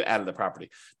kind of get out of the property,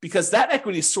 because that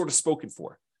equity is sort of spoken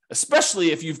for,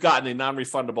 especially if you've gotten a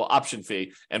non-refundable option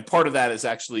fee and part of that is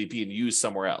actually being used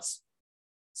somewhere else.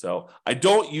 So I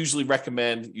don't usually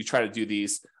recommend you try to do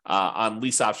these on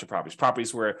lease option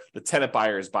properties where the tenant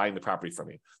buyer is buying the property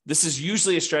from you. This is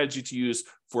usually a strategy to use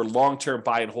for long-term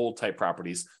buy and hold type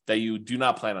properties that you do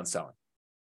not plan on selling.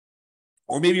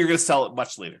 Or maybe you're going to sell it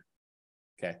much later.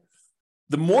 Okay.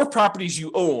 The more properties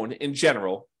you own in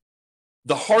general,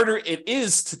 the harder it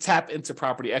is to tap into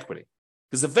property equity.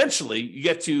 Because eventually you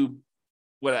get to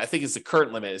what I think is the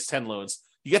current limit is 10 loans.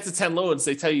 You get to 10 loans,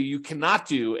 they tell you cannot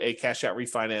do a cash out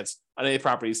refinance on any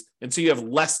properties until you have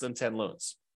less than 10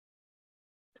 loans.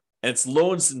 And it's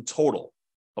loans in total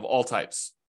of all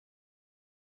types.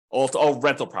 All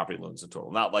rental property loans in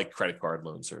total, not like credit card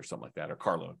loans or something like that, or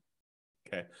car loan.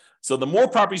 Okay. So the more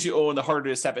properties you own, the harder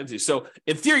it is to tap into. So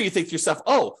in theory, you think to yourself,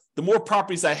 oh, the more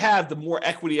properties I have, the more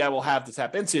equity I will have to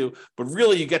tap into. But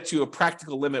really, you get to a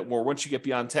practical limit where once you get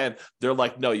beyond 10, they're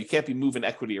like, no, you can't be moving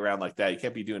equity around like that. You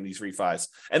can't be doing these refis.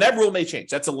 And that rule may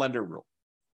change. That's a lender rule.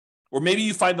 Or maybe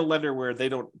you find a lender where they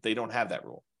don't have that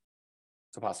rule.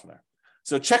 It's a possible there.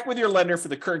 So check with your lender for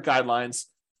the current guidelines,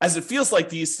 as it feels like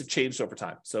these have changed over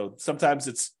time. So sometimes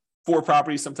it's 4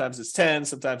 properties, sometimes it's 10,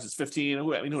 sometimes it's 15.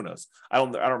 I mean, who knows? I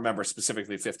don't remember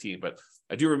specifically 15, but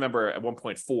I do remember at one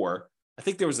point 4. I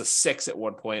think there was a 6 at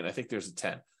one point. I think there's a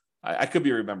 10. I could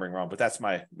be remembering wrong, but that's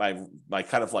my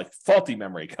kind of like faulty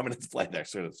memory coming into play there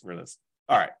for this.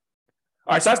 All right.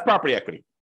 So that's property equity.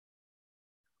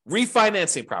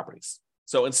 Refinancing properties.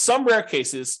 So in some rare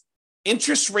cases,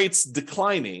 interest rates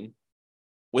declining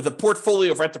with a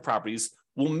portfolio of rental properties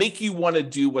will make you want to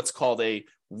do what's called a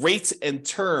rate and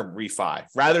term refi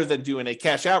rather than doing a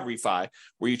cash out refi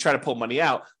where you try to pull money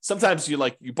out. Sometimes you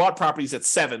bought properties at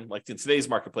 7, like in today's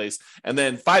marketplace, and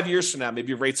then 5 years from now,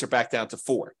 maybe rates are back down to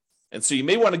 4. And so you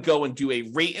may want to go and do a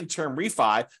rate and term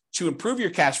refi to improve your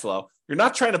cash flow. You're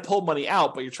not trying to pull money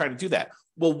out, but you're trying to do that.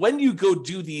 Well, when you go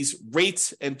do these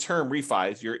rates and term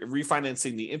refis, you're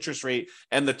refinancing the interest rate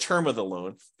and the term of the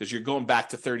loan because you're going back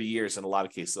to 30 years in a lot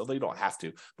of cases, although you don't have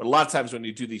to. But a lot of times when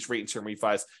you do these rate and term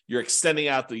refis, you're extending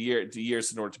out the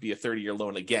years in order to be a 30-year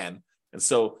loan again. And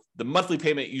so the monthly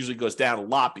payment usually goes down a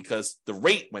lot because the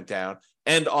rate went down.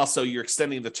 And also you're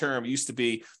extending the term. It used to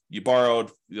be you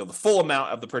borrowed the full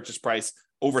amount of the purchase price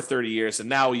over 30 years. And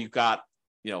now you've got,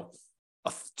 a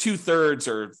 2/3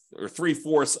 or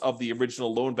 3/4 of the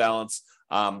original loan balance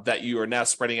that you are now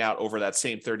spreading out over that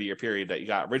same 30-year period that you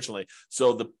got originally.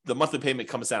 So the monthly payment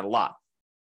comes down a lot.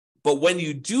 But when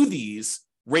you do these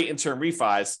rate and term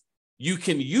refis, you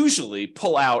can usually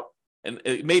pull out, and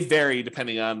it may vary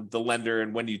depending on the lender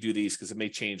and when you do these because it may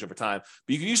change over time,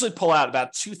 but you can usually pull out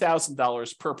about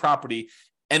 $2,000 per property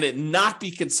and it not be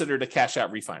considered a cash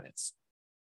out refinance.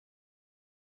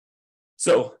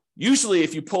 So usually,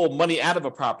 if you pull money out of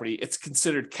a property, it's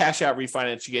considered cash out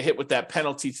refinance. You get hit with that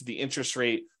penalty to the interest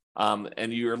rate,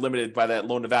 and you're limited by that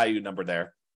loan to value number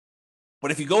there.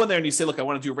 But if you go in there and you say, look, I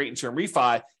want to do a rate and term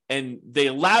refi, and they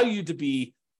allow you to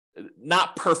be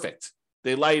not perfect.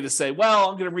 They allow you to say, well,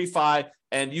 I'm going to refi,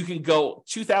 and you can go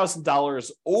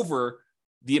 $2,000 over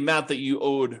the amount that you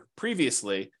owed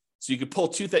previously. So you could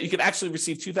pull you could actually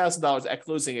receive $2,000 at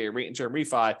closing a rate and term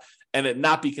refi, and it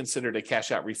not be considered a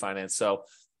cash out refinance. So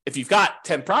if you've got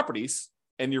 10 properties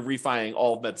and you're refining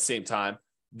all of them at the same time,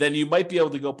 then you might be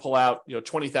able to go pull out,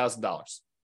 $20,000,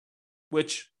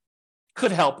 which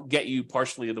could help get you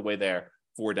partially the way there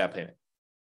for down payment.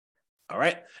 All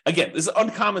right. Again, this is an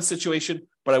uncommon situation,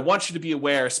 but I want you to be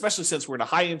aware, especially since we're in a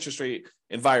high interest rate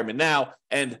environment now,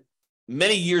 and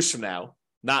many years from now,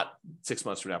 not 6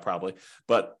 months from now, probably,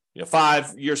 but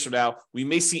 5 years from now, we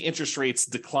may see interest rates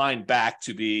decline back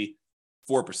to be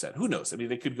 4%. Who knows? I mean,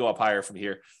 they could go up higher from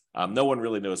here. No one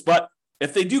really knows. But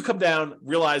if they do come down,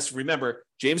 remember,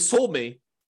 James told me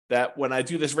that when I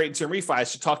do this rate and term refi, I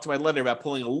should talk to my lender about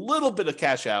pulling a little bit of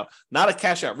cash out, not a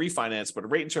cash out refinance, but a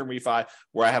rate and term refi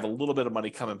where I have a little bit of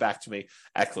money coming back to me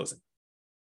at closing.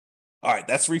 All right,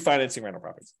 that's refinancing rental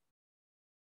properties.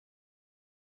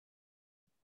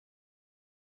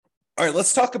 All right,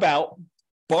 let's talk about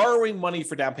borrowing money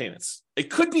for down payments. It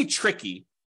could be tricky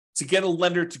to get a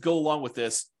lender to go along with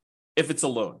this if it's a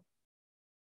loan,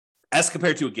 as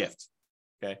compared to a gift,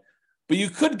 okay? But you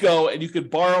could go and you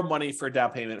could borrow money for a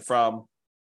down payment from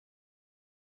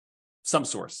some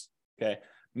source, okay?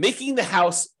 Making the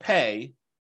house pay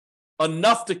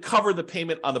enough to cover the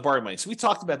payment on the borrowing money. So we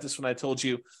talked about this when I told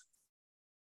you,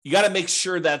 you got to make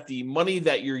sure that the money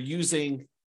that you're using,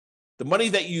 the money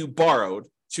that you borrowed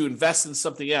to invest in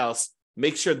something else,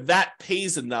 make sure that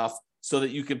pays enough so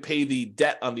that you can pay the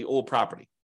debt on the old property.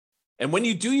 And when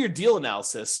you do your deal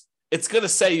analysis, it's going to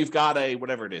say you've got a,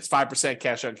 whatever it is, 5%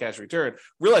 cash on cash return.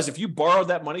 Realize if you borrowed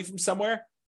that money from somewhere,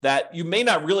 that you may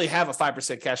not really have a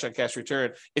 5% cash on cash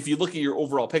return. If you look at your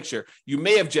overall picture, you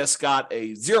may have just got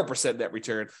a 0% net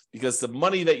return because the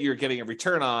money that you're getting a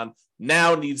return on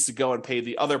now needs to go and pay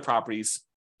the other property's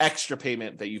extra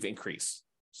payment that you've increased.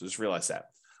 So just realize that.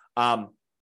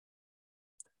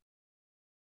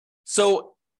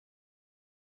 So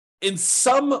in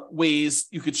some ways,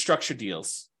 you could structure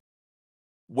deals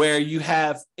where you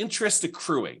have interest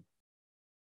accruing.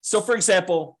 So for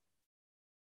example,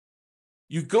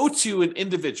 you go to an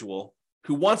individual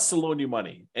who wants to loan you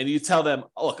money and you tell them,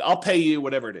 look, I'll pay you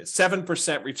whatever it is,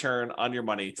 7% return on your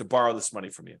money to borrow this money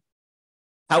from you.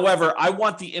 However, I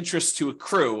want the interest to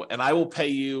accrue and I will pay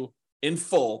you in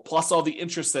full, plus all the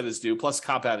interest that is due, plus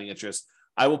compounding interest.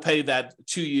 I will pay that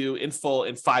to you in full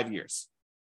in 5 years.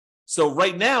 So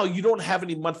right now, you don't have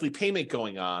any monthly payment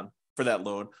going on for that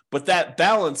loan, but that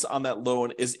balance on that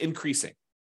loan is increasing.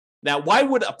 Now, why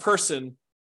would a person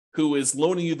who is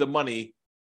loaning you the money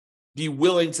be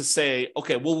willing to say,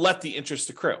 okay, we'll let the interest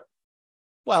accrue?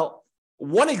 Well,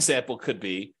 one example could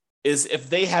be is if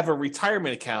they have a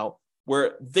retirement account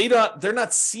where they're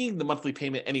not seeing the monthly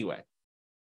payment anyway.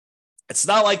 It's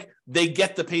not like they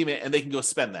get the payment and they can go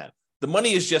spend that. The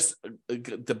money is just,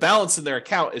 the balance in their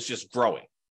account is just growing,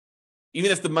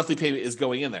 even if the monthly payment is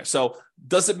going in there. So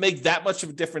does it make that much of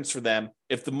a difference for them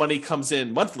if the money comes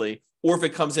in monthly or if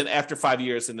it comes in after 5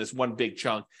 years in this one big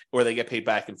chunk where they get paid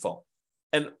back in full?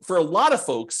 And for a lot of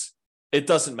folks, it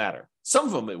doesn't matter. Some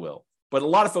of them it will, but a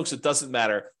lot of folks it doesn't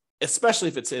matter, especially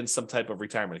if it's in some type of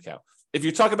retirement account. If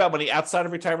you're talking about money outside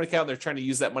of retirement account, they're trying to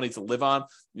use that money to live on.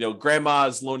 You know, grandma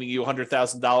is loaning you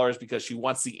 $100,000 because she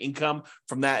wants the income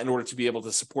from that in order to be able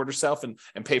to support herself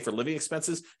and pay for living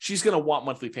expenses. She's going to want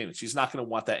monthly payments. She's not going to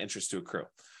want that interest to accrue.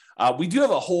 We do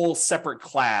have a whole separate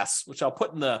class, which I'll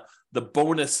put in the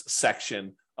bonus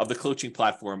section of the coaching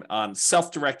platform on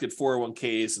self-directed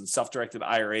 401ks and self-directed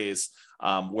IRAs,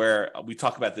 where we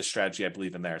talk about this strategy, I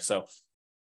believe, in there. So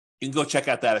you can go check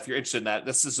out that if you're interested in that.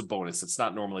 This is a bonus. It's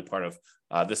not normally part of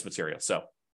this material. So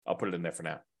I'll put it in there for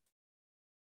now.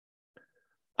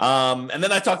 And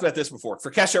then I talked about this before.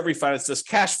 For cash out refinance, does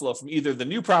cash flow from either the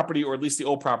new property or at least the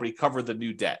old property cover the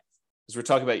new debt? Because we're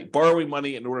talking about borrowing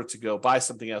money in order to go buy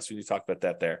something else. We need to talk about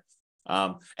that there.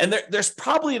 And there's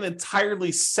probably an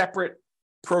entirely separate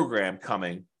program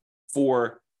coming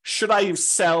for should I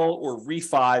sell or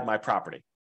refi my property?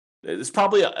 It's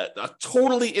probably a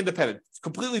totally independent,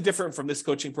 completely different from this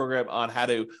coaching program on how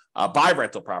to buy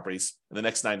rental properties in the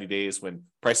next 90 days when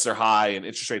prices are high and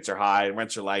interest rates are high and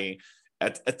rents are lagging.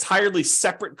 An entirely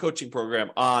separate coaching program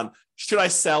on should I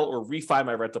sell or refi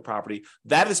my rental property?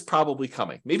 That is probably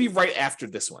coming, maybe right after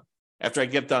this one. After I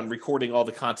get done recording all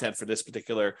the content for this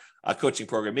particular coaching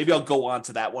program, maybe I'll go on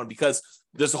to that one because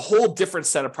there's a whole different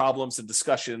set of problems and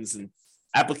discussions and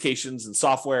applications and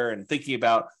software and thinking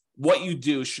about what you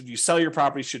do. Should you sell your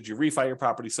property? Should you refi your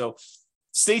property? So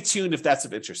stay tuned if that's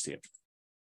of interest to you.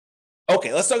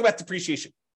 Okay, let's talk about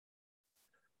depreciation.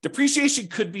 Depreciation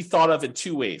could be thought of in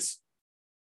two ways.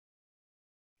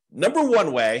 Number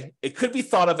one way, it could be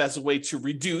thought of as a way to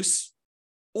reduce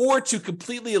or to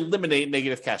completely eliminate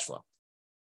negative cash flow.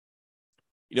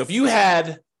 You know, if you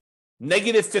had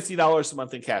negative $50 a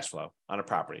month in cash flow on a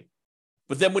property,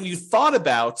 but then when you thought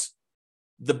about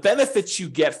the benefits you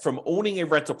get from owning a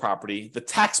rental property, the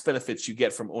tax benefits you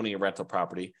get from owning a rental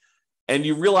property, and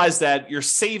you realize that you're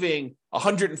saving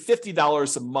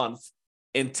 $150 a month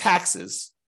in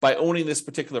taxes by owning this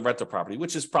particular rental property,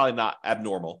 which is probably not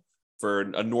abnormal for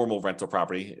a normal rental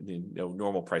property,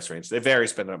 normal price range. They vary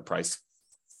depending on price.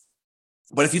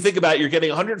 But if you think about it, you're getting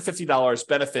 $150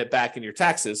 benefit back in your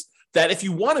taxes that if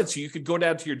you wanted to, you could go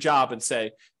down to your job and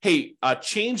say, hey,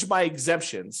 change my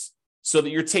exemptions so that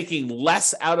you're taking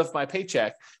less out of my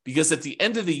paycheck, because at the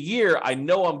end of the year, I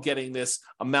know I'm getting this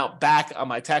amount back on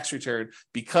my tax return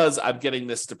because I'm getting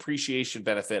this depreciation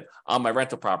benefit on my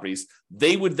rental properties.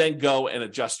 They would then go and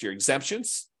adjust your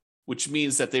exemptions, which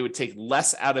means that they would take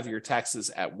less out of your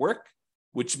taxes at work,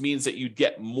 which means that you'd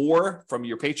get more from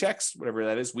your paychecks, whatever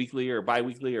that is, weekly or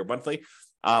biweekly or monthly,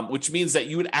 which means that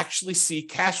you would actually see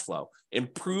cash flow,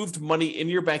 improved money in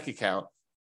your bank account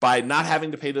by not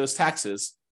having to pay those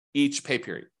taxes each pay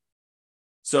period.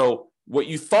 So what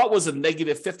you thought was a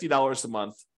negative $50 a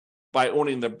month by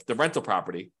owning the rental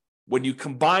property, when you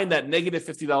combine that negative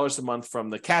 $50 a month from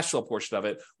the cash flow portion of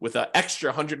it with an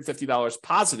extra $150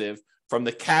 positive from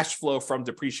the cash flow from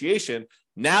depreciation,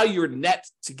 now you're net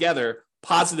together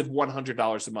positive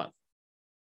 $100 a month.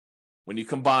 When you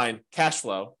combine cash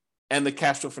flow and the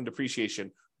cash flow from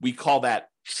depreciation, we call that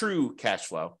true cash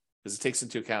flow because it takes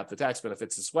into account the tax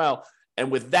benefits as well. And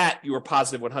with that, you are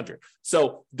positive 100.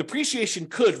 So depreciation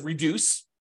could reduce,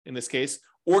 in this case,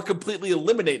 or completely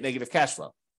eliminate negative cash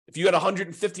flow. If you had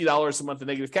 $150 a month in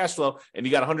negative cash flow and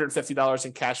you got $150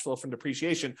 in cash flow from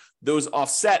depreciation, those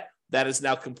offset. That is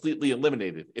now completely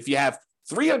eliminated. If you have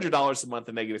 $300 a month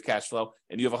in negative cash flow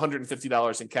and you have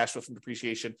 $150 in cash flow from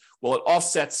depreciation, well, it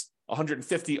offsets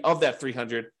 150 of that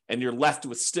 300 and you're left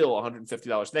with still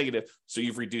 $150 negative, so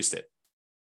you've reduced it.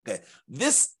 Okay,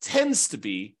 this tends to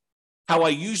be how I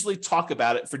usually talk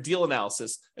about it for deal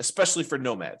analysis, especially for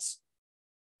nomads.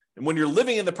 And when you're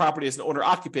living in the property as an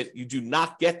owner-occupant, you do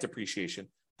not get depreciation.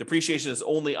 Depreciation is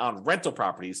only on rental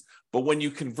properties. But when you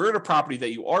convert a property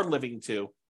that you are living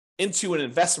into an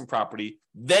investment property,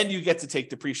 then you get to take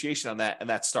depreciation on that, and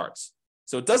that starts.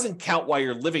 So it doesn't count while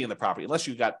you're living in the property, unless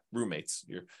you've got roommates.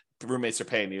 Your roommates are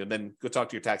paying you, and then go talk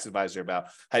to your tax advisor about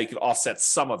how you can offset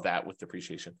some of that with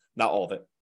depreciation, not all of it.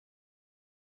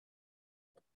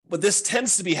 But this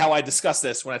tends to be how I discuss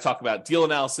this when I talk about deal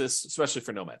analysis, especially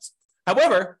for nomads.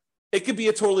 However, it could be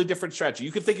a totally different strategy.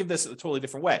 You could think of this in a totally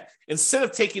different way. Instead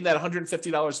of taking that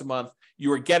 $150 a month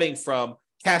you are getting from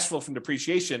cash flow from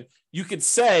depreciation, you could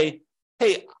say,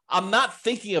 hey, I'm not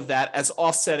thinking of that as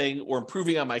offsetting or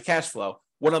improving on my cash flow.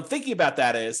 What I'm thinking about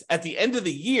that is at the end of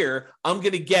the year, I'm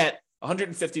going to get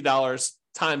 $150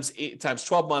 times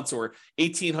 12 months or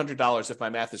 $1,800 if my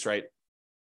math is right.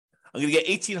 I'm going to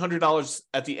get $1,800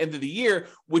 at the end of the year,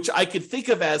 which I could think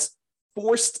of as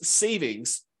forced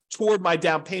savings toward my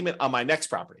down payment on my next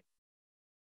property.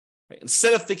 Right?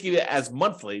 Instead of thinking of it as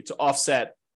monthly to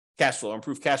offset cash flow,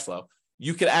 improve cash flow,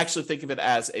 you could actually think of it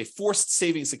as a forced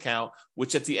savings account,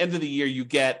 which at the end of the year, you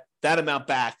get that amount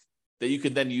back that you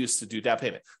can then use to do down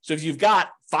payment. So if you've got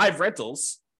 5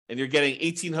 rentals and you're getting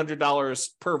 $1,800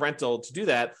 per rental to do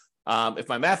that, if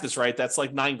my math is right, that's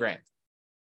like $9,000.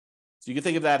 So you can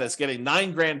think of that as getting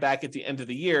 $9,000 back at the end of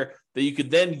the year that you could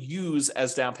then use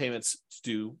as down payments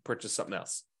to purchase something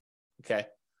else. Okay.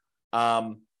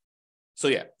 So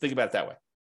yeah, think about it that way.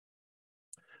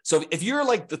 So if you're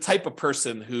like the type of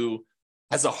person who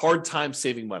has a hard time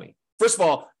saving money, first of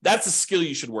all, that's a skill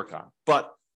you should work on.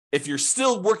 But if you're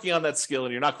still working on that skill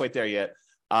and you're not quite there yet,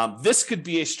 this could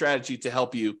be a strategy to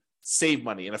help you save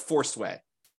money in a forced way.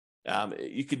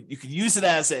 You could use it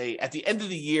as at the end of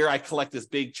the year, I collect this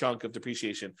big chunk of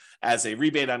depreciation as a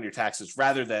rebate on your taxes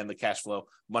rather than the cash flow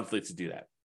monthly to do that.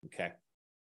 Okay.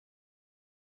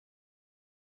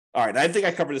 All right. I think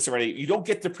I covered this already. You don't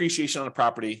get depreciation on a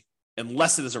property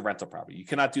unless it is a rental property. You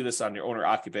cannot do this on your owner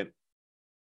occupant.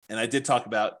 And I did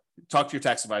talk to your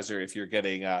tax advisor if you're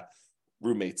getting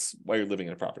roommates while you're living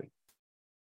in a property.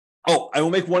 Oh, I will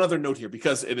make one other note here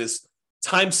because it is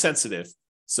time sensitive.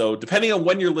 So depending on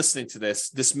when you're listening to this,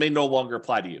 this may no longer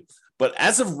apply to you. But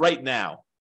as of right now,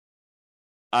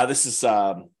 this is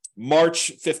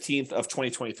March 15th of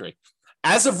 2023.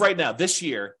 As of right now, this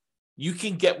year, you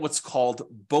can get what's called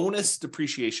bonus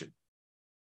depreciation.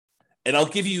 And I'll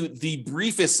give you the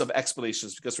briefest of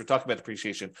explanations because we're talking about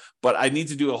depreciation, but I need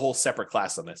to do a whole separate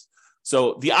class on this.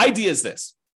 So the idea is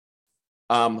this.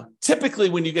 Typically,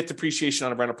 when you get depreciation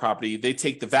on a rental property, they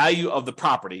take the value of the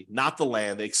property, not the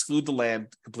land. They exclude the land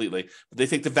completely, but they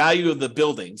take the value of the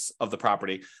buildings of the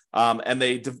property, and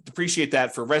they depreciate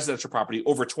that for residential property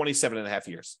over 27 and a half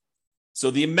years. So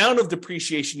the amount of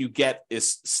depreciation you get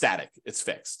is static. It's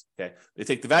fixed. Okay. They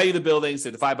take the value of the buildings,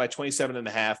 they divide by 27 and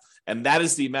a half, and that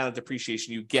is the amount of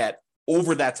depreciation you get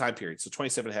over that time period. So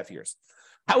 27 and a half years.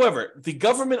 However, the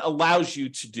government allows you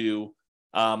to do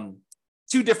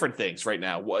two different things right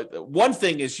now. One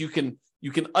thing is you can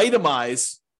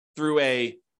itemize through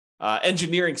a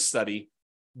engineering study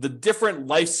the different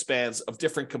lifespans of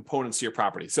different components of your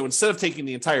property. So instead of taking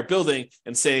the entire building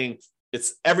and saying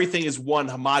everything is one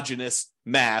homogeneous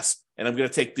mass, and I'm going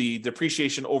to take the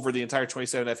depreciation over the entire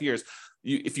 27 and a half years.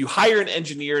 If you hire an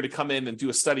engineer to come in and do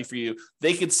a study for you,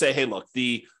 they could say, hey, look,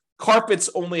 the carpets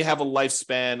only have a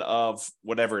lifespan of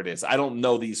whatever it is. I don't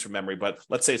know these from memory, but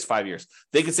let's say it's 5 years.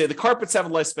 They could say the carpets have a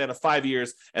lifespan of 5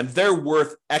 years and they're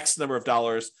worth X number of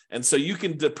dollars. And so you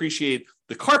can depreciate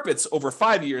the carpets over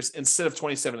 5 years instead of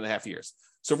 27 and a half years.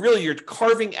 So really you're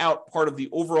carving out part of the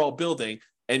overall building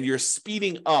and you're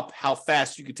speeding up how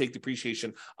fast you can take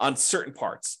depreciation on certain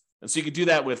parts. And so you could do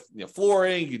that with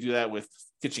flooring, you could do that with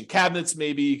kitchen cabinets,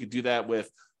 maybe you could do that with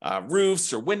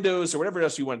roofs or windows or whatever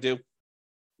else you want to do.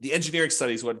 The engineering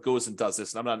study is what goes and does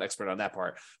this, and I'm not an expert on that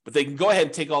part, but they can go ahead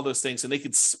and take all those things and they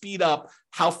can speed up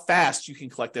how fast you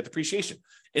can collect that depreciation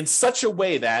in such a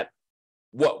way that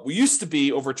what used to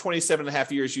be over 27 and a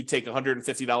half years, you'd take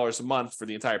 $150 a month for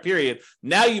the entire period.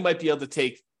 Now you might be able to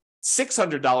take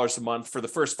 $600 a month for the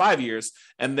first 5 years,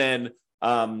 and then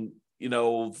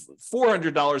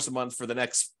 $400 a month for the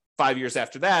next 5 years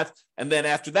after that. And then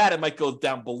after that, it might go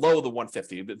down below the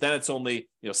 150, but then it's only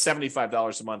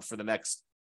 $75 a month for the next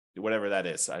whatever that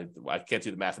is. I can't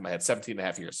do the math in my head, 17 and a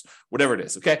half years, whatever it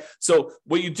is. Okay. So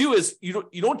what you do is you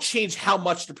don't change how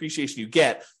much depreciation you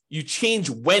get. You change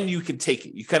when you can take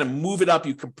it. You kind of move it up,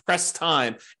 you compress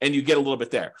time, and you get a little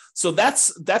bit there. So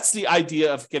that's the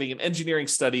idea of getting an engineering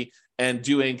study and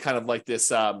doing kind of like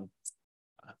this, I'm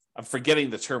forgetting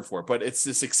the term for it, but it's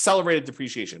this accelerated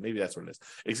depreciation. Maybe that's what it is.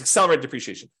 It's accelerated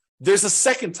depreciation. There's a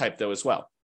second type though as well.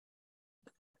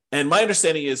 And my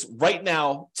understanding is right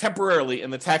now, temporarily in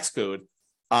the tax code,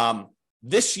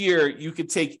 this year you could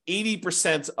take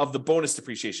 80% of the bonus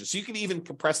depreciation. So you can even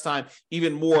compress time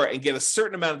even more and get a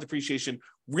certain amount of depreciation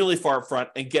really far up front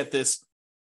and get this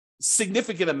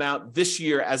significant amount this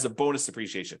year as a bonus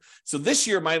depreciation. So this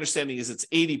year, my understanding is it's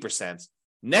 80%.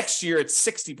 Next year, it's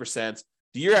 60%.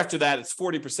 The year after that, it's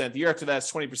 40%. The year after that,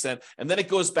 it's 20%. And then it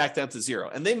goes back down to zero.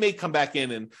 And they may come back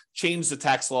in and change the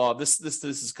tax law. This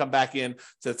has come back in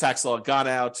to the tax law, gone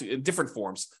out in different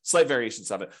forms, slight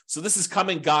variations of it. So this is gone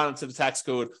into the tax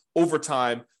code over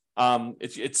time.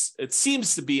 It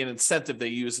seems to be an incentive they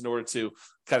use in order to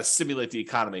kind of stimulate the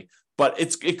economy. But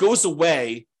it goes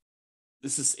away.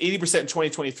 This is 80% in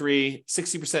 2023,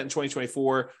 60% in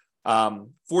 2024,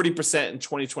 40% in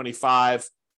 2025,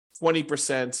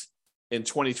 20% in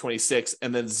 2026,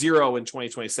 and then zero in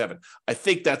 2027. I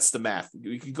think that's the math.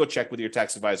 You can go check with your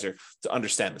tax advisor to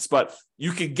understand this, but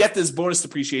you can get this bonus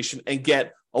depreciation and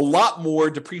get a lot more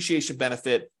depreciation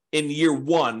benefit in year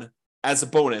one as a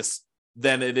bonus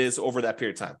than it is over that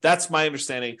period of time. That's my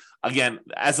understanding. Again,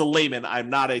 as a layman, I'm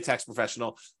not a tax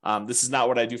professional. This is not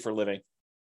what I do for a living,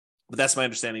 but that's my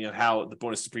understanding of how the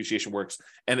bonus depreciation works.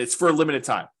 And it's for a limited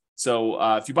time. So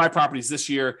if you buy properties this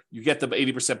year, you get the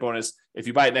 80% bonus. If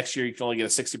you buy it next year, you can only get a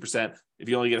 60%. If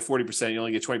you only get a 40%, you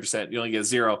only get 20%, you only get a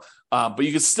zero. But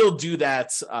you can still do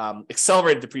that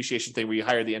accelerated depreciation thing where you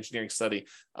hire the engineering study.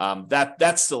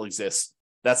 That still exists.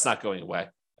 That's not going away,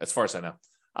 as far as I know.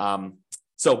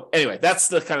 So anyway, that's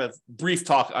the kind of brief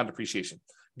talk on depreciation.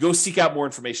 Go seek out more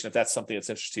information if that's something that's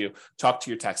interesting to you. Talk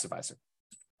to your tax advisor.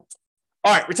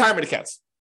 All right, retirement accounts.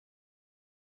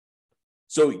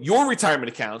 So your retirement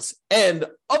accounts and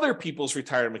other people's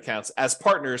retirement accounts as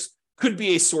partners could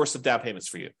be a source of down payments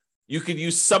for you. You could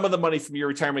use some of the money from your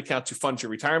retirement account to fund your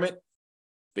retirement,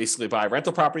 basically buy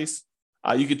rental properties.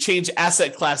 You could change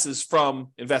asset classes from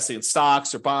investing in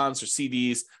stocks or bonds or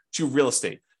CDs to real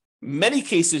estate. Many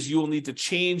cases, you will need to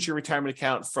change your retirement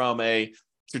account from a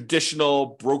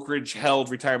traditional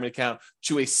brokerage-held retirement account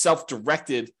to a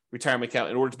self-directed retirement account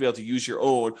in order to be able to use your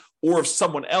own, or if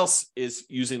someone else is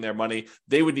using their money,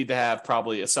 they would need to have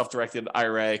probably a self-directed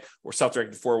IRA or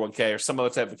self-directed 401k or some other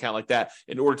type of account like that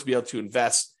in order to be able to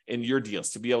invest in your deals,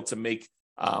 to be able to make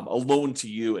a loan to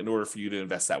you in order for you to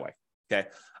invest that way. Okay.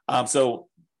 So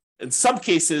in some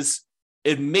cases,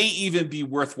 it may even be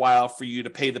worthwhile for you to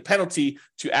pay the penalty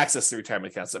to access the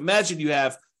retirement accounts. Imagine you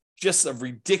have just a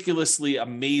ridiculously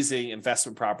amazing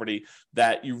investment property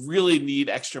that you really need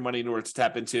extra money in order to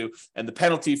tap into. And the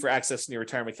penalty for accessing your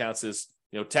retirement accounts is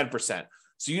 10%.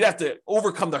 So you'd have to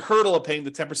overcome the hurdle of paying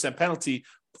the 10% penalty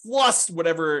plus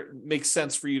whatever makes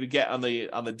sense for you to get on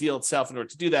the deal itself in order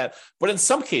to do that. But in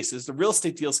some cases, the real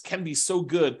estate deals can be so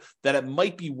good that it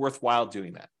might be worthwhile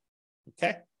doing that.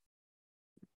 Okay.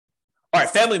 All right,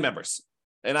 family members.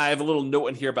 And I have a little note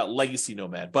in here about Legacy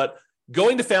Nomad, but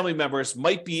going to family members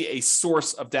might be a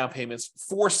source of down payments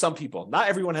for some people. Not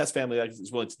everyone has family that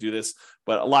is willing to do this,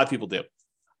 but a lot of people do.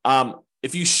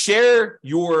 If you share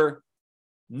your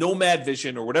nomad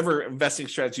vision or whatever investing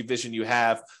strategy vision you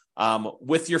have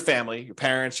with your family, your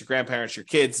parents, your grandparents, your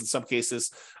kids in some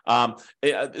cases,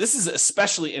 this is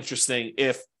especially interesting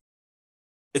if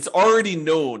it's already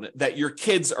known that your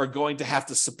kids are going to have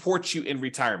to support you in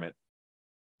retirement.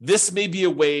 This may be a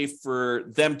way for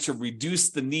them to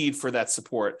reduce the need for that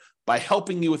support by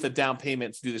helping you with a down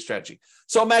payment to do the strategy.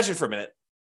 So imagine for a minute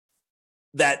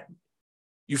that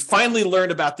you finally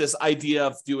learned about this idea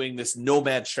of doing this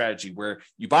nomad strategy where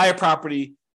you buy a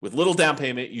property with little down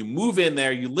payment, you move in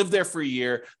there, you live there for a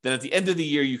year, then at the end of the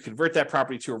year, you convert that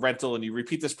property to a rental and you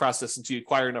repeat this process until you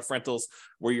acquire enough rentals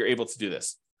where you're able to do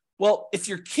this. Well, if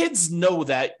your kids know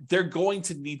that they're going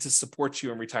to need to support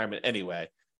you in retirement anyway,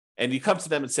 and you come to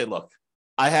them and say, look,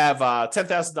 I have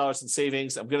 $10,000 in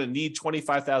savings. I'm going to need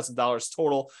 $25,000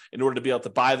 total in order to be able to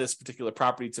buy this particular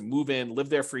property, to move in, live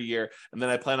there for a year, and then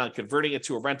I plan on converting it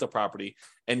to a rental property.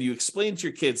 And you explain to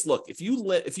your kids, look, if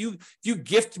you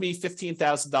gift me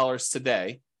 $15,000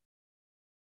 today,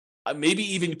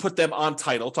 maybe even put them on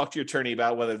title. Talk to your attorney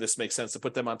about whether this makes sense to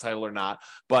put them on title or not.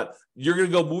 But you're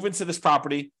going to go move into this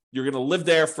property. You're going to live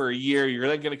there for a year. You're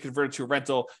then going to convert it to a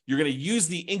rental. You're going to use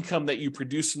the income that you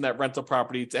produce from that rental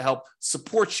property to help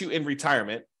support you in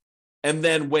retirement. And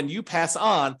then when you pass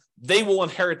on, they will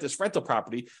inherit this rental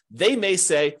property. They may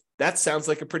say, that sounds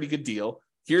like a pretty good deal.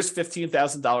 Here's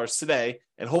 $15,000 today,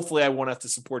 and hopefully I won't have to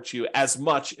support you as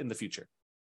much in the future.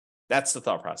 That's the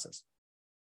thought process.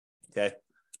 Okay.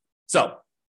 So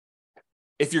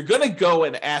if you're going to go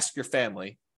and ask your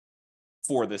family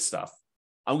for this stuff,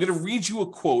 I'm going to read you a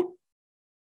quote,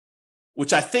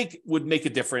 which I think would make a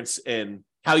difference in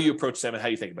how you approach them and how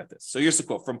you think about this. So here's the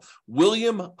quote from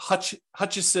William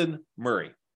Hutchison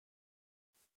Murray.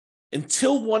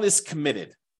 Until one is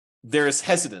committed, there is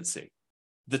hesitancy,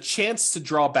 the chance to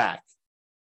draw back,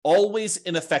 always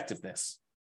ineffectiveness.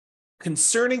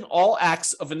 Concerning all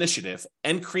acts of initiative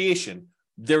and creation,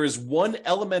 there is one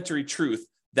elementary truth,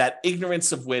 that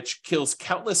ignorance of which kills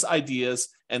countless ideas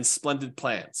and splendid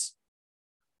plans.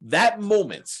 That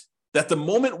the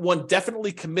moment one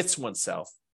definitely commits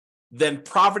oneself, then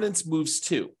providence moves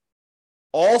too.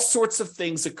 All sorts of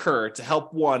things occur to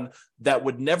help one that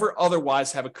would never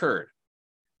otherwise have occurred.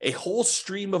 A whole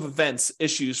stream of events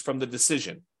issues from the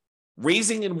decision,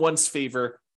 raising in one's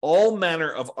favor all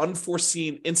manner of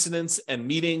unforeseen incidents and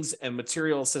meetings and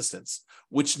material assistance,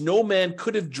 which no man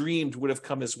could have dreamed would have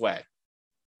come his way.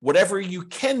 Whatever you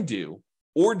can do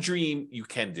or dream you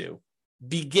can do,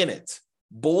 begin it.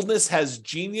 Boldness has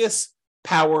genius,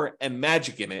 power, and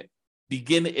magic in it.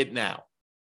 Begin it now.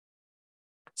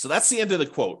 So that's the end of the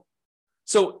quote.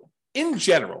 So in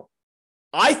general,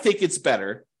 I think it's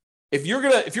better if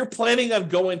you're planning on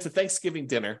going to Thanksgiving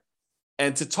dinner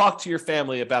and to talk to your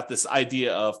family about this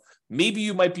idea of maybe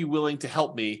you might be willing to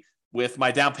help me with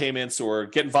my down payments or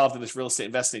get involved in this real estate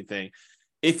investing thing.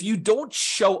 If you don't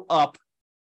show up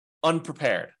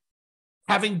unprepared,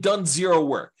 having done zero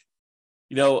work,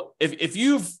 if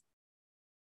you've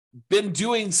been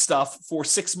doing stuff for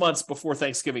 6 months before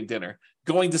Thanksgiving dinner,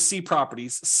 going to see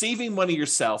properties, saving money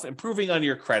yourself, improving on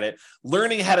your credit,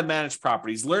 learning how to manage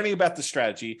properties, learning about the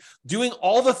strategy, doing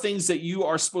all the things that you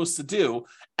are supposed to do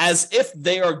as if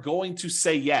they are going to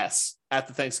say yes at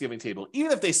the Thanksgiving table,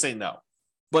 even if they say no.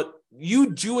 But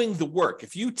you doing the work,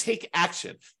 if you take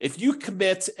action, if you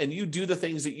commit and you do the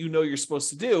things that you know you're supposed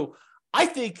to do, I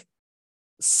think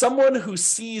someone who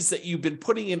sees that you've been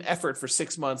putting in effort for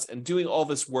 6 months and doing all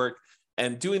this work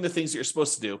and doing the things that you're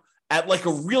supposed to do at like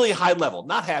a really high level,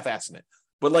 not half-assing it,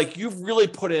 but like you've really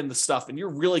put in the stuff and you're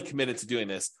really committed to doing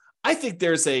this, I think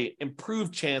there's a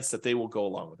improved chance that they will go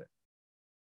along with it.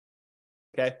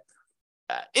 Okay.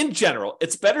 In general,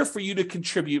 it's better for you to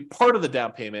contribute part of the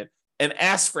down payment and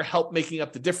ask for help making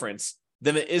up the difference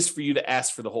than it is for you to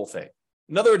ask for the whole thing.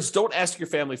 In other words, don't ask your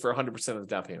family for 100% of the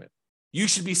down payment. You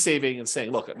should be saving and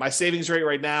saying, look, my savings rate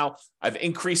right now, I've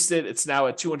increased it. It's now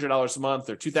at $200 a month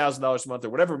or $2,000 a month or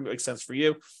whatever makes sense for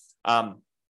you. And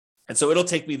so it'll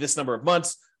take me this number of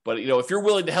months. But, if you're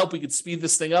willing to help, we could speed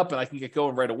this thing up and I can get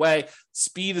going right away.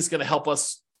 Speed is going to help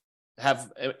us have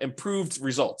improved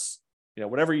results,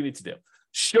 whatever you need to do.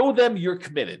 Show them you're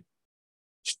committed.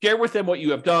 Share with them what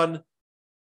you have done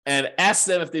and ask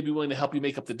them if they'd be willing to help you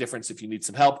make up the difference if you need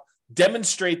some help.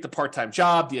 Demonstrate the part-time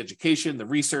job, the education, the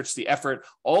research, the effort,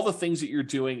 all the things that you're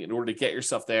doing in order to get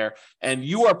yourself there. And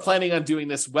you are planning on doing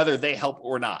this whether they help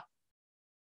or not.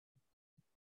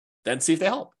 Then see if they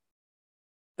help.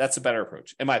 That's a better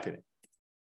approach, in my opinion.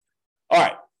 All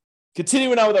right.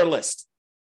 Continuing on with our list.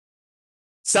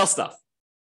 Sell stuff.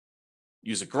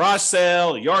 Use a garage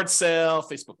sale, a yard sale,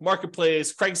 Facebook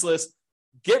Marketplace, Craigslist.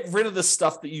 Get rid of the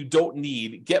stuff that you don't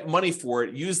need. Get money for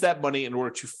it. Use that money in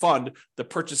order to fund the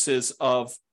purchases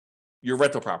of your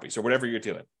rental properties or whatever you're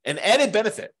doing. An added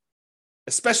benefit,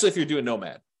 especially if you're doing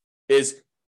nomad, is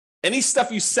any stuff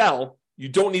you sell, you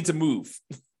don't need to move.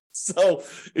 So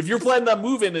if you're planning on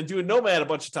moving and doing Nomad a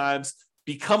bunch of times,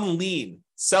 become lean.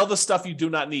 Sell the stuff you do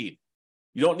not need.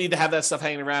 You don't need to have that stuff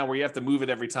hanging around where you have to move it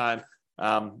every time.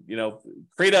 Go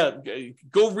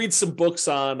read some books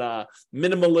on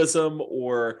minimalism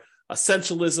or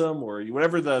essentialism or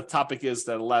whatever the topic is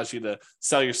that allows you to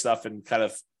sell your stuff and kind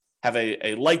of have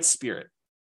a light spirit.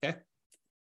 Okay.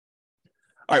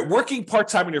 All right. Working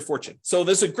part-time in your fortune. So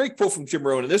there's a great quote from Jim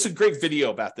Rohn, and there's a great video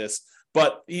about this,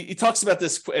 but he talks about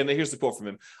this. And here's the quote from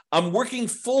him. I'm working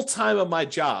full-time on my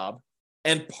job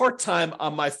and part-time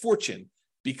on my fortune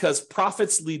because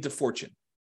profits lead to fortune.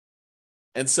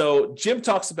 And so Jim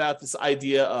talks about this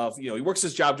idea of, he works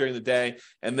his job during the day,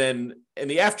 and then in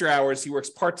the after hours, he works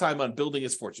part-time on building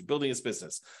his fortune, building his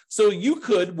business. So you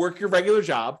could work your regular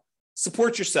job,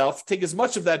 support yourself, take as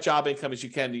much of that job income as you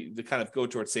can to kind of go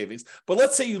towards savings. But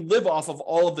let's say you live off of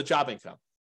all of the job income,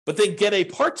 but then get a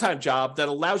part-time job that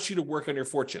allows you to work on your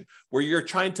fortune, where you're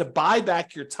trying to buy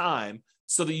back your time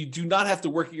so that you do not have to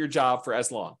work at your job for as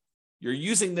long. You're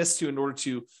using this in order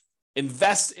to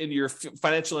invest in your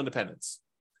financial independence.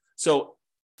 So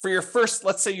for your first,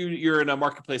 let's say you're in a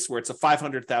marketplace where it's a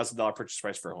 $500,000 purchase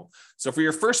price for a home. So for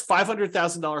your first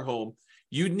 $500,000 home,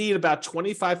 you'd need about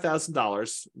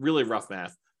 $25,000, really rough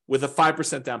math, with a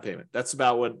 5% down payment. That's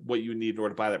about what you need in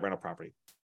order to buy that rental property.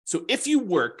 So if you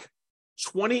work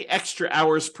 20 extra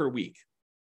hours per week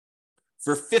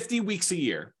for 50 weeks a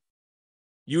year,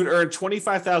 you would earn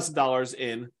 $25,000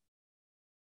 in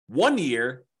 1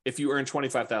 year if you earn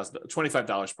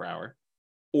 $25 per hour,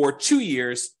 or 2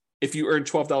 years if you earn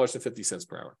 $12.50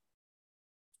 per hour.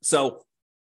 So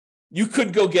you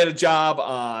could go get a job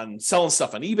on selling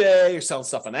stuff on eBay or selling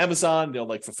stuff on Amazon,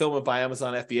 like fulfillment by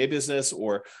Amazon FBA business,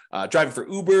 or driving for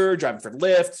Uber, driving for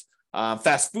Lyft,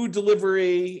 fast food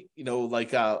delivery,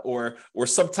 or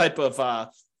some type of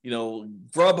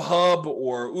Grubhub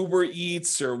or Uber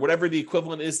Eats or whatever the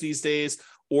equivalent is these days,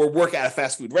 or work at a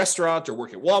fast food restaurant, or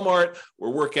work at Walmart,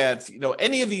 or work at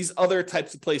any of these other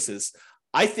types of places.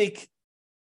 I think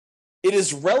it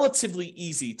is relatively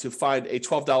easy to find a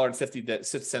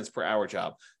 $12.50 per hour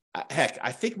job. Heck,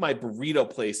 I think my burrito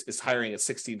place is hiring at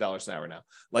 $16 an hour now.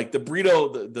 Like the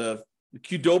burrito, the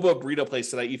Qdoba burrito place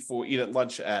that I eat at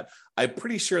lunch at, I'm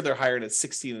pretty sure they're hiring at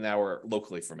 $16 an hour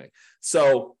locally for me.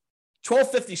 So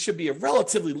 $12.50 should be a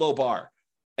relatively low bar.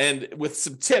 And with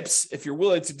some tips, if you're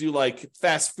willing to do like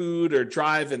fast food or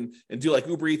drive and do like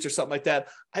Uber Eats or something like that,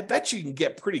 I bet you can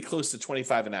get pretty close to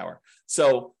 $25 an hour.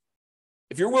 So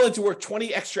if you're willing to work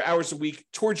 20 extra hours a week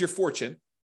towards your fortune,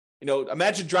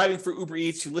 imagine driving for Uber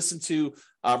Eats. You listen to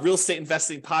real estate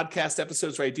investing podcast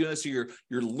episodes where I do this. So you're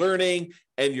learning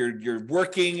and you're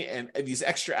working and these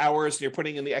extra hours, and you're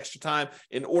putting in the extra time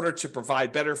in order to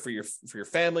provide better for your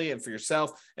family and for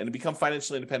yourself, and to become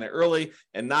financially independent early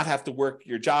and not have to work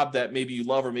your job that maybe you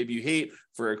love or maybe you hate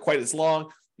for quite as long.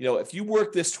 If you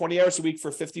work this 20 hours a week for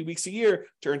 50 weeks a year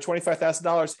to earn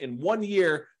 $25,000 in 1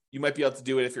 year, you might be able to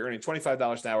do it if you're earning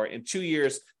 $25 an hour. In 2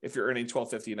 years, if you're earning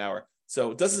 $12.50 an hour.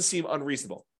 So it doesn't seem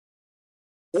unreasonable.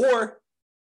 Or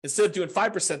instead of doing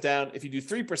 5% down, if you do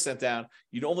 3% down,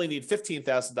 you'd only need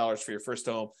 $15,000 for your first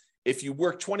home. If you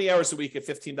work 20 hours a week at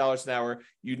 $15 an hour,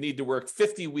 you'd need to work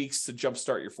 50 weeks to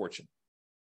jumpstart your fortune.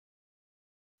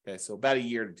 Okay, so about a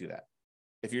year to do that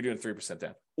if you're doing 3%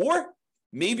 down. Or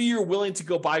maybe you're willing to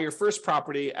go buy your first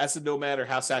property as a nomad or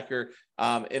house hacker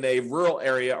in a rural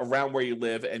area around where you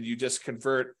live, and you just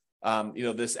convert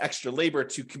this extra labor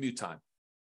to commute time.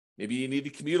 Maybe you need to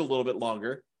commute a little bit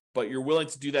longer, but you're willing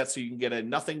to do that so you can get a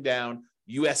nothing down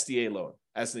USDA loan,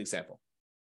 as an example.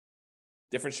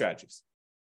 Different strategies.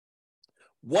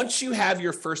 Once you have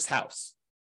your first house,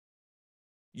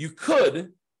 you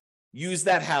could use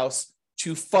that house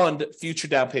to fund future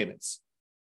down payments,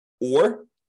 or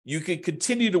you could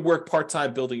continue to work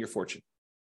part-time building your fortune.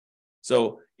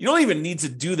 So you don't even need to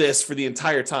do this for the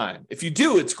entire time. If you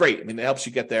do, it's great. I mean, it helps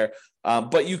you get there.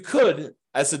 But you could,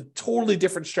 as a totally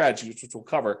different strategy, which we'll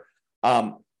cover,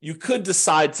 you could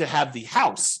decide to have the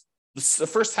house, the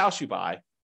first house you buy,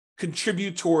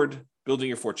 contribute toward building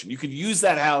your fortune. You could use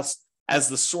that house as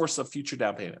the source of future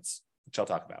down payments, which I'll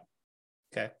talk about.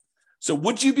 Okay. So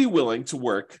would you be willing to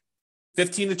work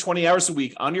 15 to 20 hours a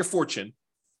week on your fortune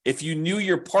if you knew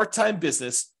your part-time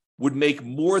business would make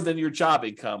more than your job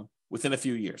income within a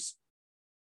few years?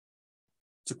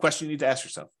 It's a question you need to ask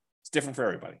yourself. It's different for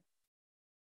everybody.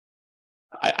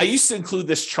 I used to include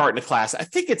this chart in a class. I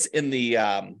think it's in the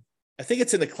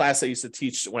class I used to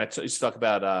teach when I used to talk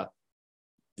about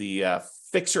the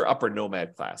Fixer Upper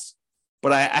Nomad class.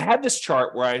 But I had this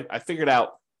chart where I figured out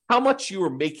how much you were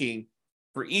making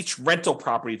for each rental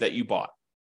property that you bought.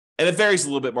 And it varies a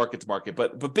little bit market to market,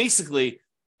 but basically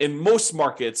in most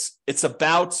markets, it's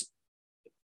about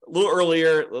a little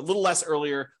earlier, a little less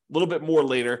earlier, a little bit more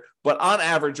later, but on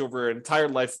average over an entire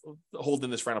life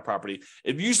holding this rental property,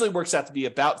 it usually works out to be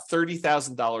about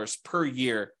 $30,000 per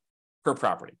year per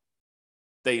property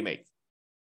that you make.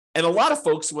 And a lot of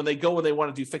folks, when they want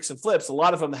to do fix and flips, a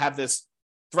lot of them have this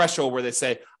threshold where they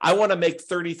say, I want to make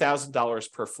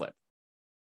 $30,000 per flip.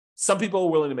 Some people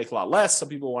are willing to make a lot less. Some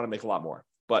people want to make a lot more.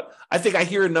 But I think I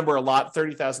hear a number a lot,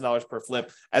 $30,000 per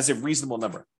flip, as a reasonable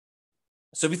number.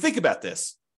 So if you think about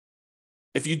this,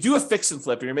 if you do a fix and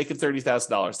flip and you're making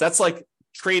 $30,000, that's like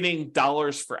trading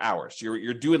dollars for hours.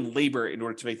 You're doing labor in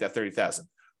order to make that $30,000.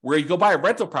 Where you go buy a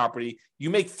rental property, you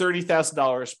make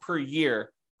 $30,000 per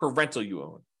year per rental you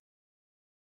own.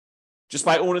 Just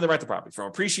by owning the rental property, from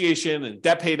appreciation and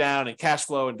debt pay down and cash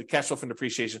flow and the cash flow from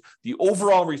depreciation, the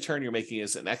overall return you're making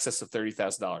is in excess of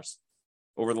 $30,000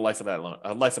 over the life of that loan,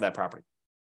 life of that property.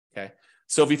 Okay,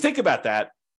 so if you think about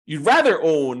that, you'd rather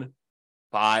own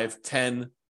 5, 10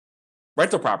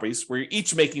 rental properties where you're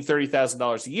each making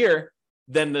 $30,000 a year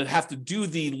than to have to do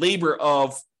the labor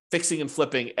of fixing and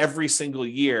flipping every single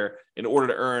year in order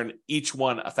to earn each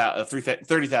one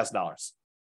 $30,000.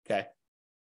 Okay.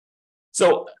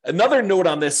 So another note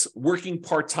on this, working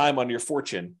part-time on your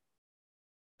fortune,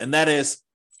 and that is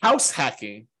house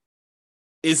hacking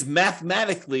is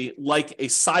mathematically like a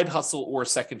side hustle or a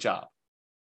second job.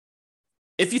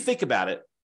 If you think about it,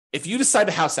 if you decide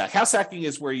to house hacking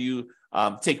is where you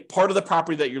take part of the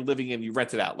property that you're living in, you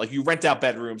rent it out. Like you rent out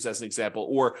bedrooms as an example,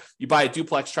 or you buy a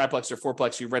duplex, triplex, or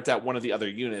fourplex, you rent out one of the other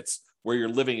units where you're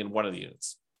living in one of the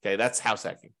units. Okay, that's house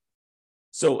hacking.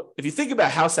 So if you think about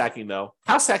house hacking, though,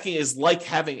 house hacking is like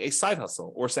having a side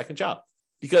hustle or second job.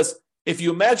 Because if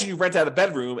you imagine you rent out a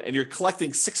bedroom and you're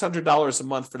collecting $600 a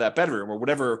month for that bedroom, or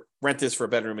whatever rent is for a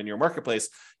bedroom in your marketplace,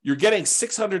 you're getting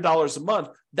 $600 a month.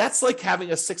 That's like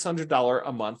having a $600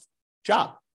 a month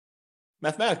job,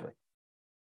 mathematically.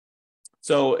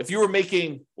 So if you were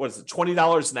making,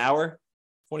 $20 an hour,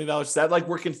 $20, is that like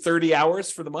working 30 hours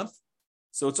for the month?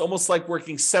 So it's almost like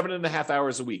working 7.5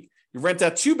 hours a week. You rent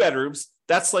out 2 bedrooms,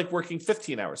 that's like working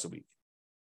 15 hours a week.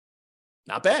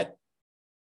 Not bad.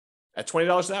 At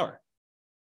 $20 an hour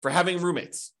for having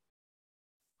roommates.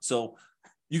 So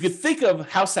you could think of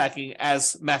house hacking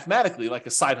as mathematically like a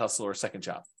side hustle or a second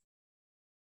job.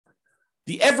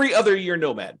 The every other year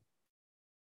nomad.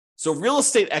 So real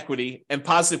estate equity and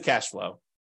positive cash flow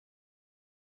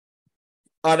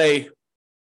on a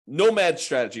nomad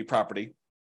strategy property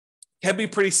can be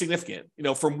pretty significant. You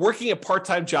know, from working a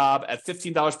part-time job at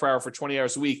 $15 per hour for 20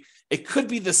 hours a week, it could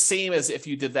be the same as if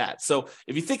you did that. So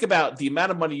if you think about the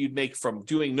amount of money you'd make from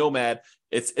doing nomad,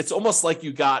 it's almost like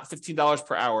you got $15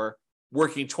 per hour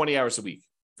working 20 hours a week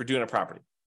for doing a property.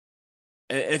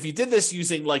 And if you did this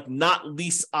using like not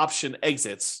lease option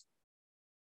exits,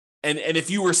 and if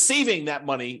you were saving that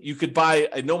money, you could buy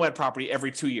a nomad property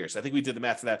every 2 years. I think we did the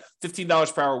math for that.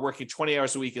 $15 per hour working 20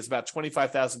 hours a week is about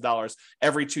 $25,000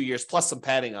 every 2 years, plus some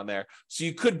padding on there. So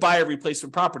you could buy a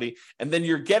replacement property, and then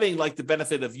you're getting like the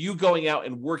benefit of you going out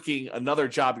and working another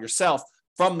job yourself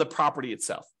from the property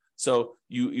itself. So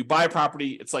you buy a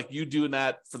property, it's like you doing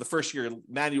that for the first year,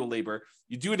 manual labor.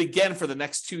 You do it again for the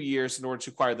next 2 years in order to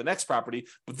acquire the next property,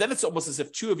 but then it's almost as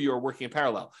if 2 of you are working in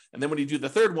parallel. And then when you do the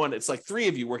third one, it's like 3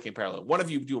 of you working in parallel. 1 of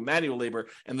you do a manual labor,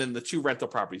 and then the 2 rental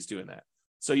properties doing that.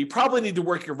 So you probably need to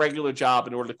work your regular job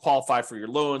in order to qualify for your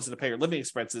loans and to pay your living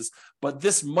expenses, but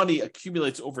this money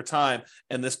accumulates over time,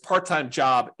 and this part-time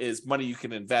job is money you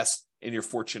can invest in your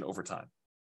fortune over time.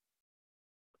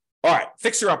 All right,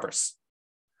 fixer-uppers.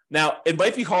 Now, it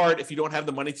might be hard if you don't have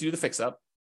the money to do the fix-up.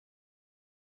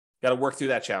 Got to work through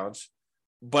that challenge.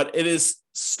 But it is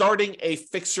starting a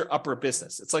fixer-upper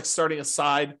business. It's like starting a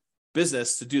side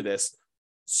business to do this.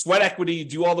 Sweat equity,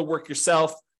 do all the work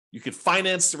yourself. You could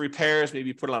finance the repairs,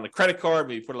 maybe put it on a credit card,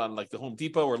 maybe put it on like the Home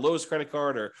Depot or Lowe's credit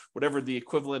card or whatever the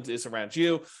equivalent is around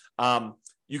you.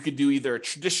 You could do either a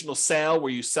traditional sale where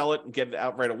you sell it and get it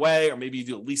out right away, or maybe you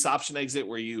do a lease option exit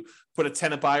where you put a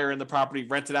tenant buyer in the property,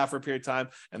 rent it out for a period of time,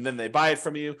 and then they buy it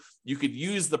from you. You could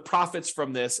use the profits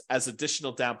from this as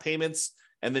additional down payments,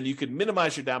 and then you could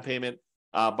minimize your down payment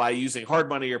by using hard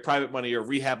money or private money or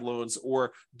rehab loans,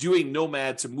 or doing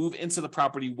nomad to move into the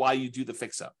property while you do the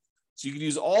fix-up. So you can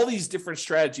use all these different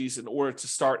strategies in order to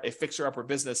start a fixer-upper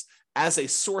business as a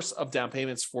source of down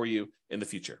payments for you in the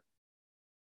future.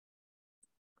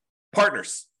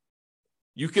 Partners.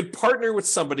 You could partner with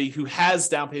somebody who has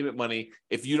down payment money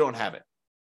if you don't have it.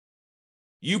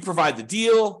 You provide the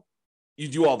deal, you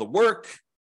do all the work,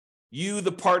 you,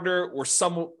 the partner, or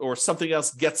something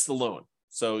else gets the loan.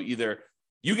 So either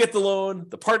You get the loan,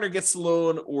 the partner gets the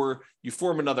loan, or you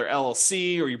form another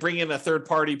LLC, or you bring in a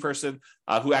third-party person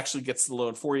who actually gets the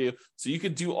loan for you. So you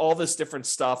could do all this different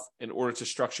stuff in order to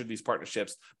structure these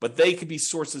partnerships, but they could be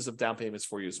sources of down payments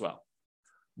for you as well.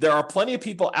 There are plenty of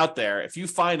people out there, if you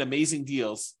find amazing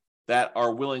deals, that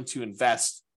are willing to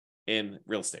invest in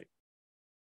real estate.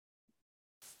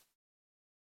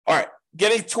 All right,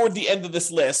 getting toward the end of this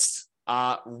list,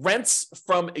 rents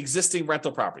from existing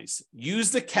rental properties.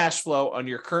 Use the cash flow on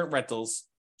your current rentals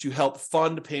to help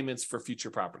fund payments for future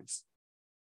properties.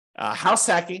 House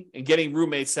hacking and getting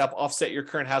roommates to help offset your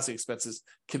current housing expenses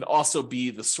can also be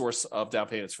the source of down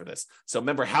payments for this. So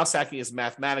remember, house hacking is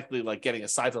mathematically like getting a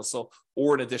side hustle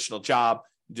or an additional job.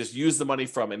 You just use the money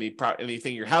from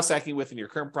anything you're house hacking with in your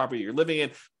current property you're living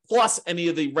in, plus any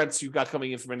of the rents you've got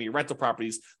coming in from any of your rental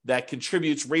properties that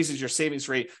contributes, raises your savings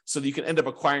rate so that you can end up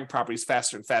acquiring properties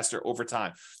faster and faster over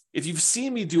time. If you've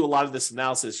seen me do a lot of this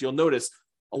analysis, you'll notice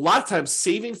a lot of times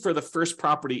saving for the first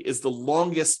property is the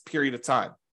longest period of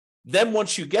time. Then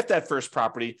once you get that first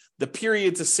property, the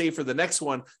period to save for the next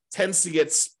one tends to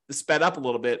get sped up a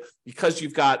little bit because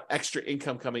you've got extra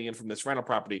income coming in from this rental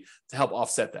property to help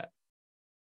offset that.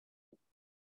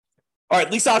 All right,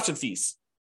 lease option fees.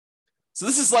 So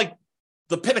this is like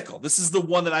the pinnacle. This is the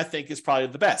one that I think is probably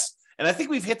the best. And I think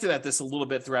we've hinted at this a little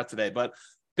bit throughout today. But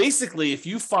basically, if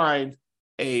you find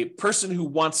a person who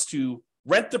wants to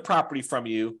rent the property from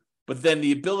you, but then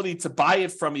the ability to buy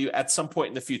it from you at some point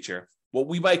in the future, what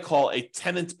we might call a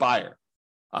tenant buyer.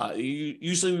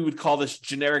 Usually we would call this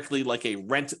generically like a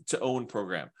rent to own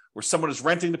program, where someone is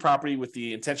renting the property with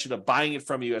the intention of buying it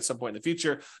from you at some point in the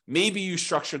future. Maybe you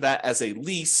structure that as a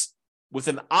lease with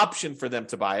an option for them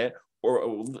to buy it,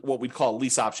 or what we'd call a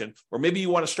lease option. Or maybe you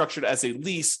want to structure it as a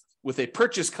lease with a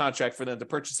purchase contract for them to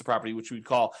purchase the property, which we'd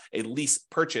call a lease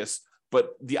purchase.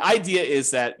 But the idea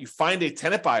is that you find a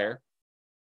tenant buyer,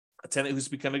 a tenant who's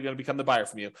going to become the buyer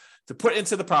from you, to put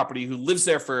into the property, who lives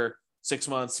there for 6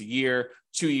 months, a year,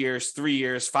 2 years, 3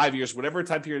 years, 5 years, whatever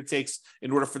time period it takes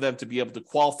in order for them to be able to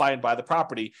qualify and buy the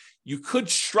property. You could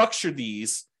structure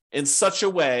these in such a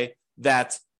way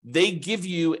that they give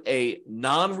you a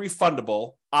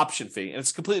non-refundable option fee, and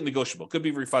it's completely negotiable. It could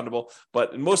be refundable,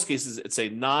 but in most cases, it's a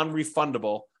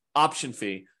non-refundable option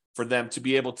fee for them to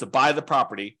be able to buy the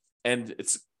property. And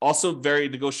it's also very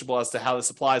negotiable as to how this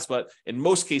applies. But in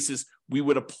most cases, we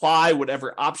would apply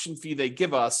whatever option fee they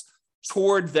give us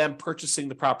toward them purchasing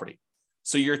the property.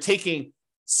 So you're taking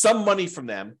some money from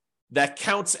them that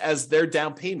counts as their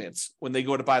down payments when they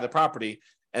go to buy the property.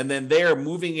 And then they're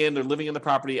moving in, they're living in the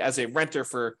property as a renter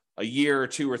for a year or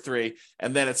 2 or 3.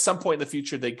 And then at some point in the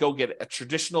future, they go get a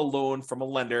traditional loan from a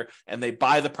lender and they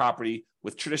buy the property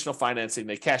with traditional financing.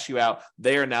 They cash you out.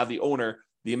 They are now the owner.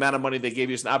 The amount of money they gave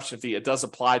you as an option fee, it does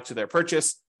apply to their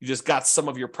purchase. You just got some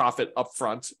of your profit up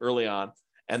front early on,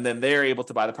 and then they're able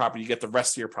to buy the property. You get the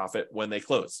rest of your profit when they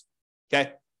close.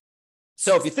 Okay.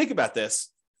 So if you think about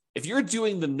this, if you're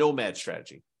doing the nomad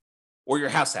strategy or you're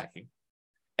house hacking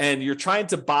and you're trying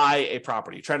to buy a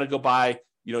property, trying to go buy,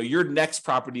 your next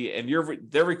property, and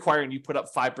they're requiring you put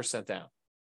up 5% down.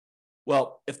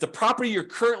 Well, if the property you're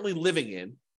currently living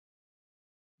in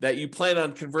that you plan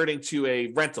on converting to a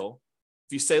rental,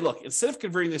 if you say, look, instead of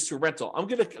converting this to a rental, I'm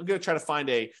gonna try to find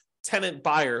a tenant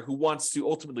buyer who wants to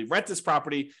ultimately rent this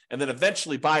property and then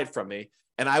eventually buy it from me.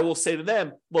 And I will say to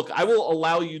them, look, I will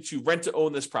allow you to rent to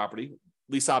own this property,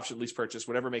 lease option, lease purchase,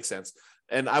 whatever makes sense.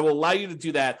 And I will allow you to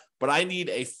do that, but I need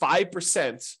a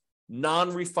 5%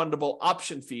 non-refundable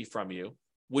option fee from you,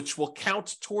 which will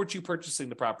count towards you purchasing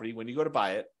the property when you go to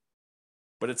buy it.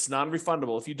 But it's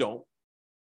non-refundable if you don't,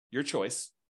 your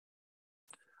choice.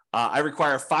 I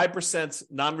require a 5%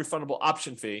 non-refundable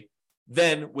option fee.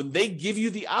 Then when they give you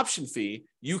the option fee,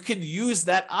 you can use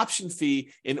that option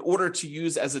fee in order to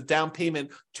use as a down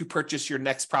payment to purchase your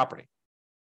next property.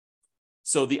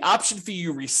 So the option fee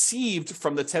you received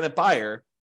from the tenant buyer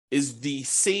is the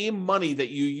same money that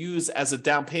you use as a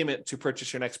down payment to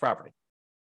purchase your next property.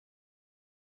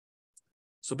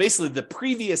 So basically, the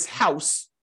previous house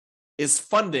is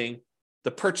funding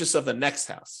the purchase of the next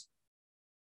house.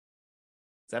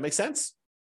 Does that make sense?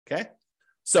 Okay.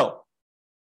 So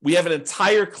we have an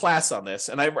entire class on this,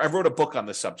 and I wrote a book on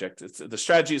this subject. The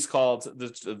strategy is called,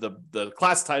 the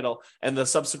class title and the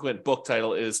subsequent book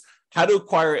title is How to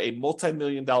Acquire a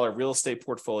Multi-Million-Dollar Real Estate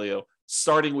Portfolio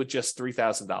Starting with Just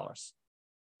 $3,000.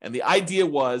 And the idea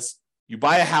was you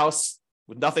buy a house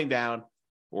with nothing down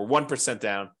or 1%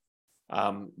 down,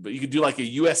 but you could do like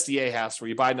a USDA house where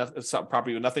you buy some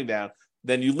property with nothing down.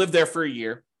 Then you live there for a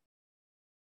year.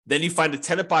 Then you find a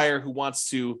tenant buyer who wants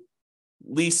to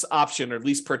lease option or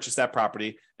lease purchase that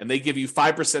property, and they give you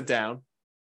 5% down.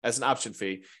 as an option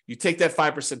fee. You take that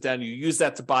 5% down, you use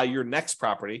that to buy your next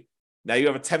property. Now you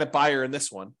have a tenant buyer in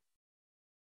this one.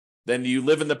 Then you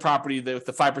live in the property with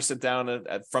the 5% down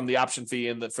from the option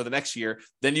fee for the next year.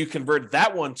 Then you convert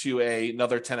that one to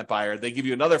another tenant buyer. They give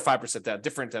you another 5% down,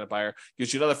 different tenant buyer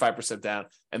gives you another 5% down.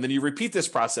 And then you repeat this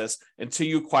process until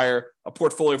you acquire a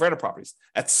portfolio of rental properties.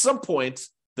 At some point,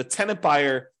 the tenant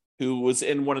buyer who was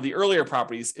in one of the earlier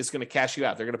properties is going to cash you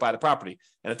out. They're going to buy the property.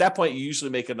 And at that point, you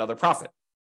usually make another profit.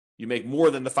 You make more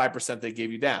than the 5% they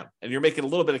gave you down. And you're making a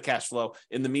little bit of cash flow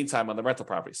in the meantime on the rental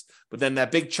properties. But then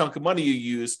that big chunk of money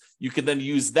you can then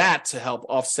use that to help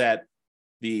offset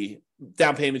the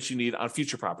down payments you need on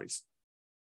future properties.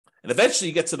 And eventually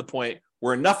you get to the point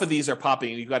where enough of these are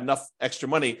popping and you've got enough extra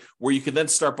money where you can then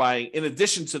start buying, in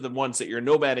addition to the ones that you're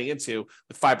nomading into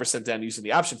with 5% down using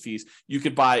the option fees, you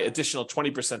could buy additional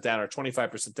 20% down or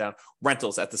 25% down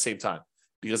rentals at the same time.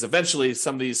 Because eventually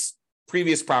some of these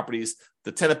previous properties,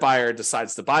 the tenant buyer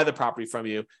decides to buy the property from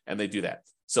you and they do that.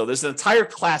 So there's an entire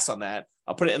class on that.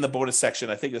 I'll put it in the bonus section.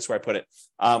 I think that's where I put it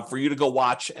for you to go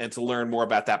watch and to learn more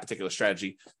about that particular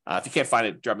strategy. If you can't find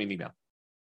it, drop me an email.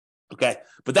 Okay,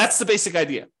 but that's the basic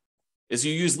idea, is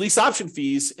you use lease option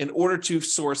fees in order to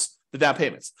source the down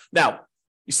payments. Now,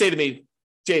 you say to me,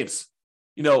 James,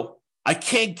 I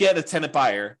can't get a tenant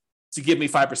buyer to give me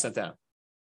 5% down.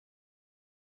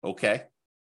 Okay.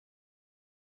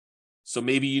 So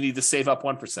maybe you need to save up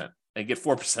 1% and get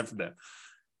 4% from them.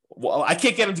 Well, I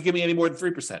can't get them to give me any more than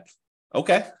 3%.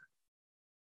 Okay.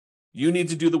 You need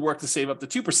to do the work to save up the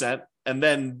 2% and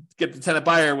then get the tenant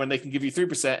buyer when they can give you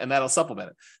 3%, and that'll supplement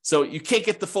it. So you can't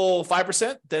get the full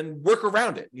 5%, then work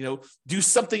around it. Do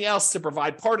something else to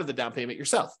provide part of the down payment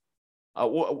yourself.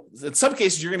 In some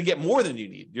cases, you're going to get more than you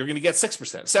need. You're going to get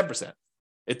 6%, 7%.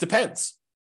 It depends.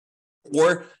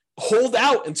 Or hold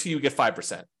out until you get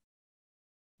 5%.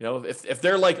 If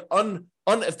they're like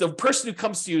if the person who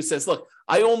comes to you says, look,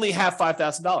 I only have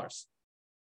 $5,000.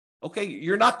 Okay,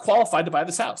 you're not qualified to buy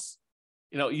this house.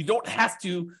 You don't have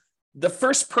to. The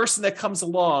first person that comes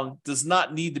along does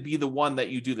not need to be the one that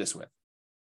you do this with.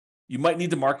 You might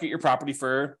need to market your property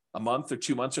for a month or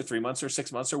 2 months or 3 months or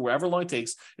 6 months or whatever long it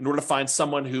takes in order to find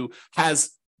someone who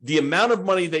has the amount of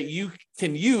money that you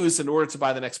can use in order to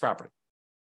buy the next property.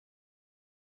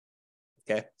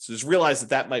 Okay, so just realize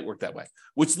that might work that way,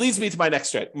 which leads me to my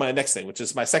next thing, which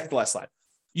is my second to last slide.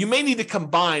 You may need to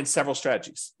combine several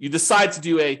strategies. You decide to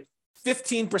do a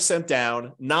 15%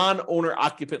 down non-owner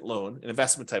occupant loan, an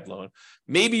investment type loan.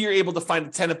 Maybe you're able to find a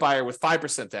tenant buyer with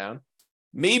 5% down.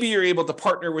 Maybe you're able to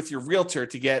partner with your realtor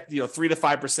to get 3 to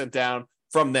 5% down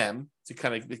from them to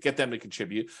kind of get them to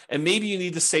contribute. And maybe you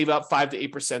need to save up 5 to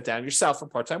 8% down yourself for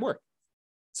part-time work.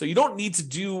 So you don't need to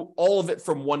do all of it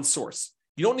from one source.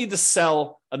 You don't need to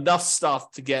sell enough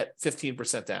stuff to get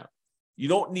 15% down. You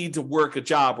don't need to work a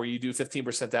job where you do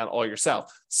 15% down all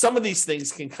yourself. Some of these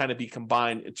things can kind of be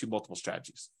combined into multiple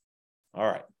strategies. All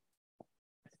right.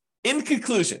 In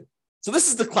conclusion, so this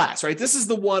is the class, right? This is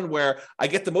the one where I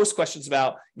get the most questions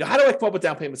about, how do I come up with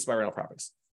down payments to my rental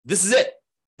properties? This is it.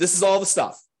 This is all the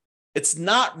stuff. It's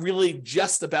not really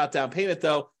just about down payment,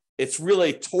 though. It's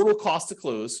really total cost to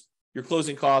close, your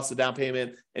closing costs, the down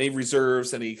payment, any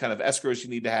reserves, any kind of escrows you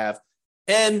need to have,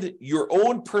 and your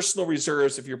own personal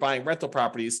reserves if you're buying rental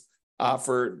properties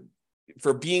for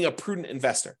being a prudent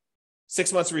investor.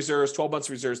 6 months of reserves, 12 months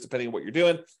of reserves, depending on what you're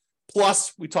doing.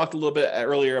 Plus, we talked a little bit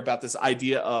earlier about this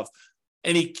idea of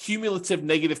any cumulative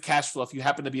negative cash flow if you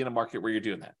happen to be in a market where you're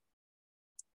doing that.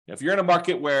 If you're in a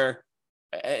market where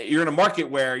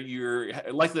you're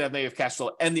likely to have negative cash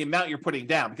flow and the amount you're putting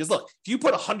down, because look, if you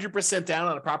put 100% down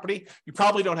on a property, you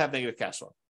probably don't have negative cash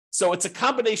flow. So it's a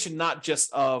combination not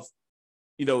just of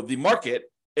the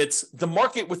market, it's the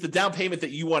market with the down payment that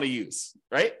you want to use,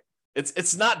 right?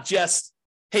 It's not just,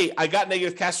 hey, I got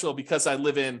negative cash flow because I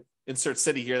live in insert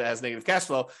city here that has negative cash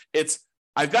flow. It's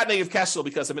I've got negative cash flow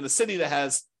because I'm in a city that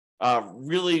has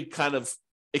really kind of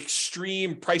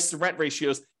extreme price to rent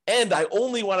ratios, and I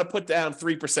only want to put down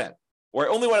 3%, or I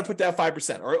only want to put down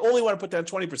 5%, or I only want to put down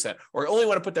 20%, or I only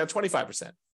want to put down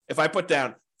 25%. If I put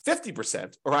down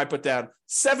 50%, or I put down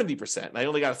 70%, and I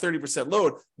only got a 30%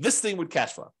 load, this thing would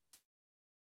cash flow.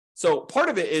 So part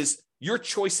of it is your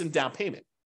choice in down payment.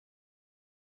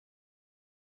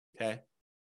 Okay.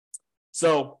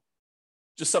 So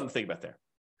just something to think about there.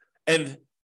 And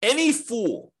any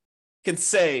fool can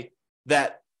say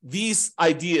that these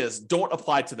ideas don't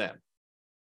apply to them.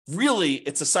 Really,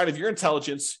 it's a sign of your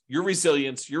intelligence, your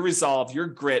resilience, your resolve, your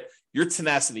grit, your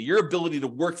tenacity, your ability to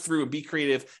work through and be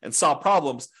creative and solve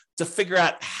problems to figure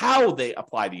out how they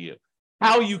apply to you,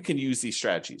 how you can use these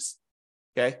strategies.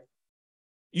 Okay.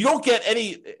 You don't get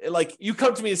any, like, you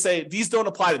come to me and say, these don't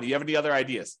apply to me. You have any other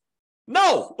ideas?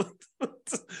 No.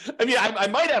 I mean, I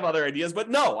might have other ideas, but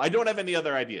no, I don't have any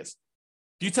other ideas.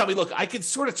 You tell me, look, I could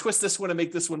sort of twist this one and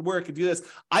make this one work and do this.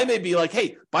 I may be like,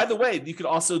 hey, by the way, you could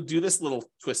also do this little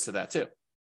twist to that too.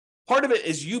 Part of it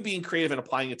is you being creative and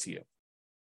applying it to you.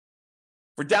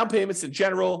 For down payments in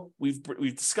general, we've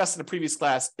discussed in a previous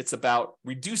class, it's about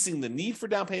reducing the need for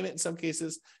down payment in some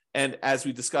cases. And as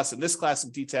we discussed in this class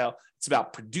in detail, it's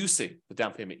about producing the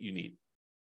down payment you need.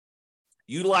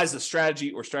 Utilize a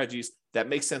strategy or strategies that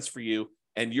make sense for you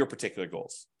and your particular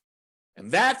goals.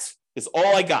 And that is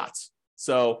all I got.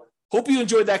 So hope you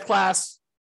enjoyed that class.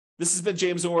 This has been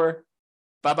James Orr.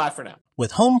 Bye-bye for now.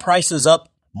 With home prices up,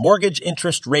 mortgage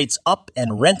interest rates up,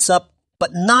 and rents up,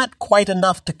 but not quite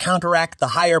enough to counteract the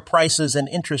higher prices and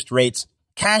interest rates,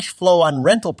 cash flow on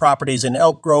rental properties in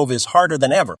Elk Grove is harder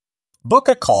than ever. Book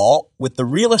a call with the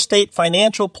Real Estate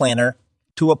Financial Planner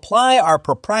to apply our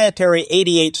proprietary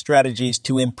 88 strategies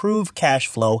to improve cash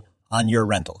flow on your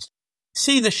rentals.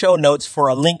 See the show notes for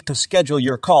a link to schedule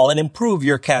your call and improve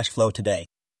your cash flow today.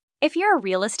 If you're a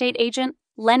real estate agent,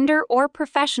 lender, or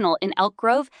professional in Elk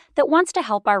Grove that wants to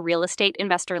help our real estate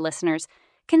investor listeners,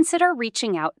 consider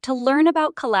reaching out to learn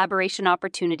about collaboration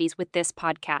opportunities with this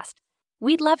podcast.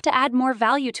 We'd love to add more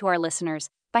value to our listeners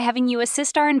by having you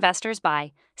assist our investors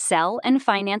buy, sell, and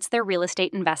finance their real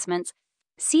estate investments.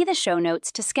 See the show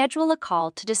notes to schedule a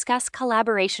call to discuss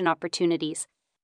collaboration opportunities.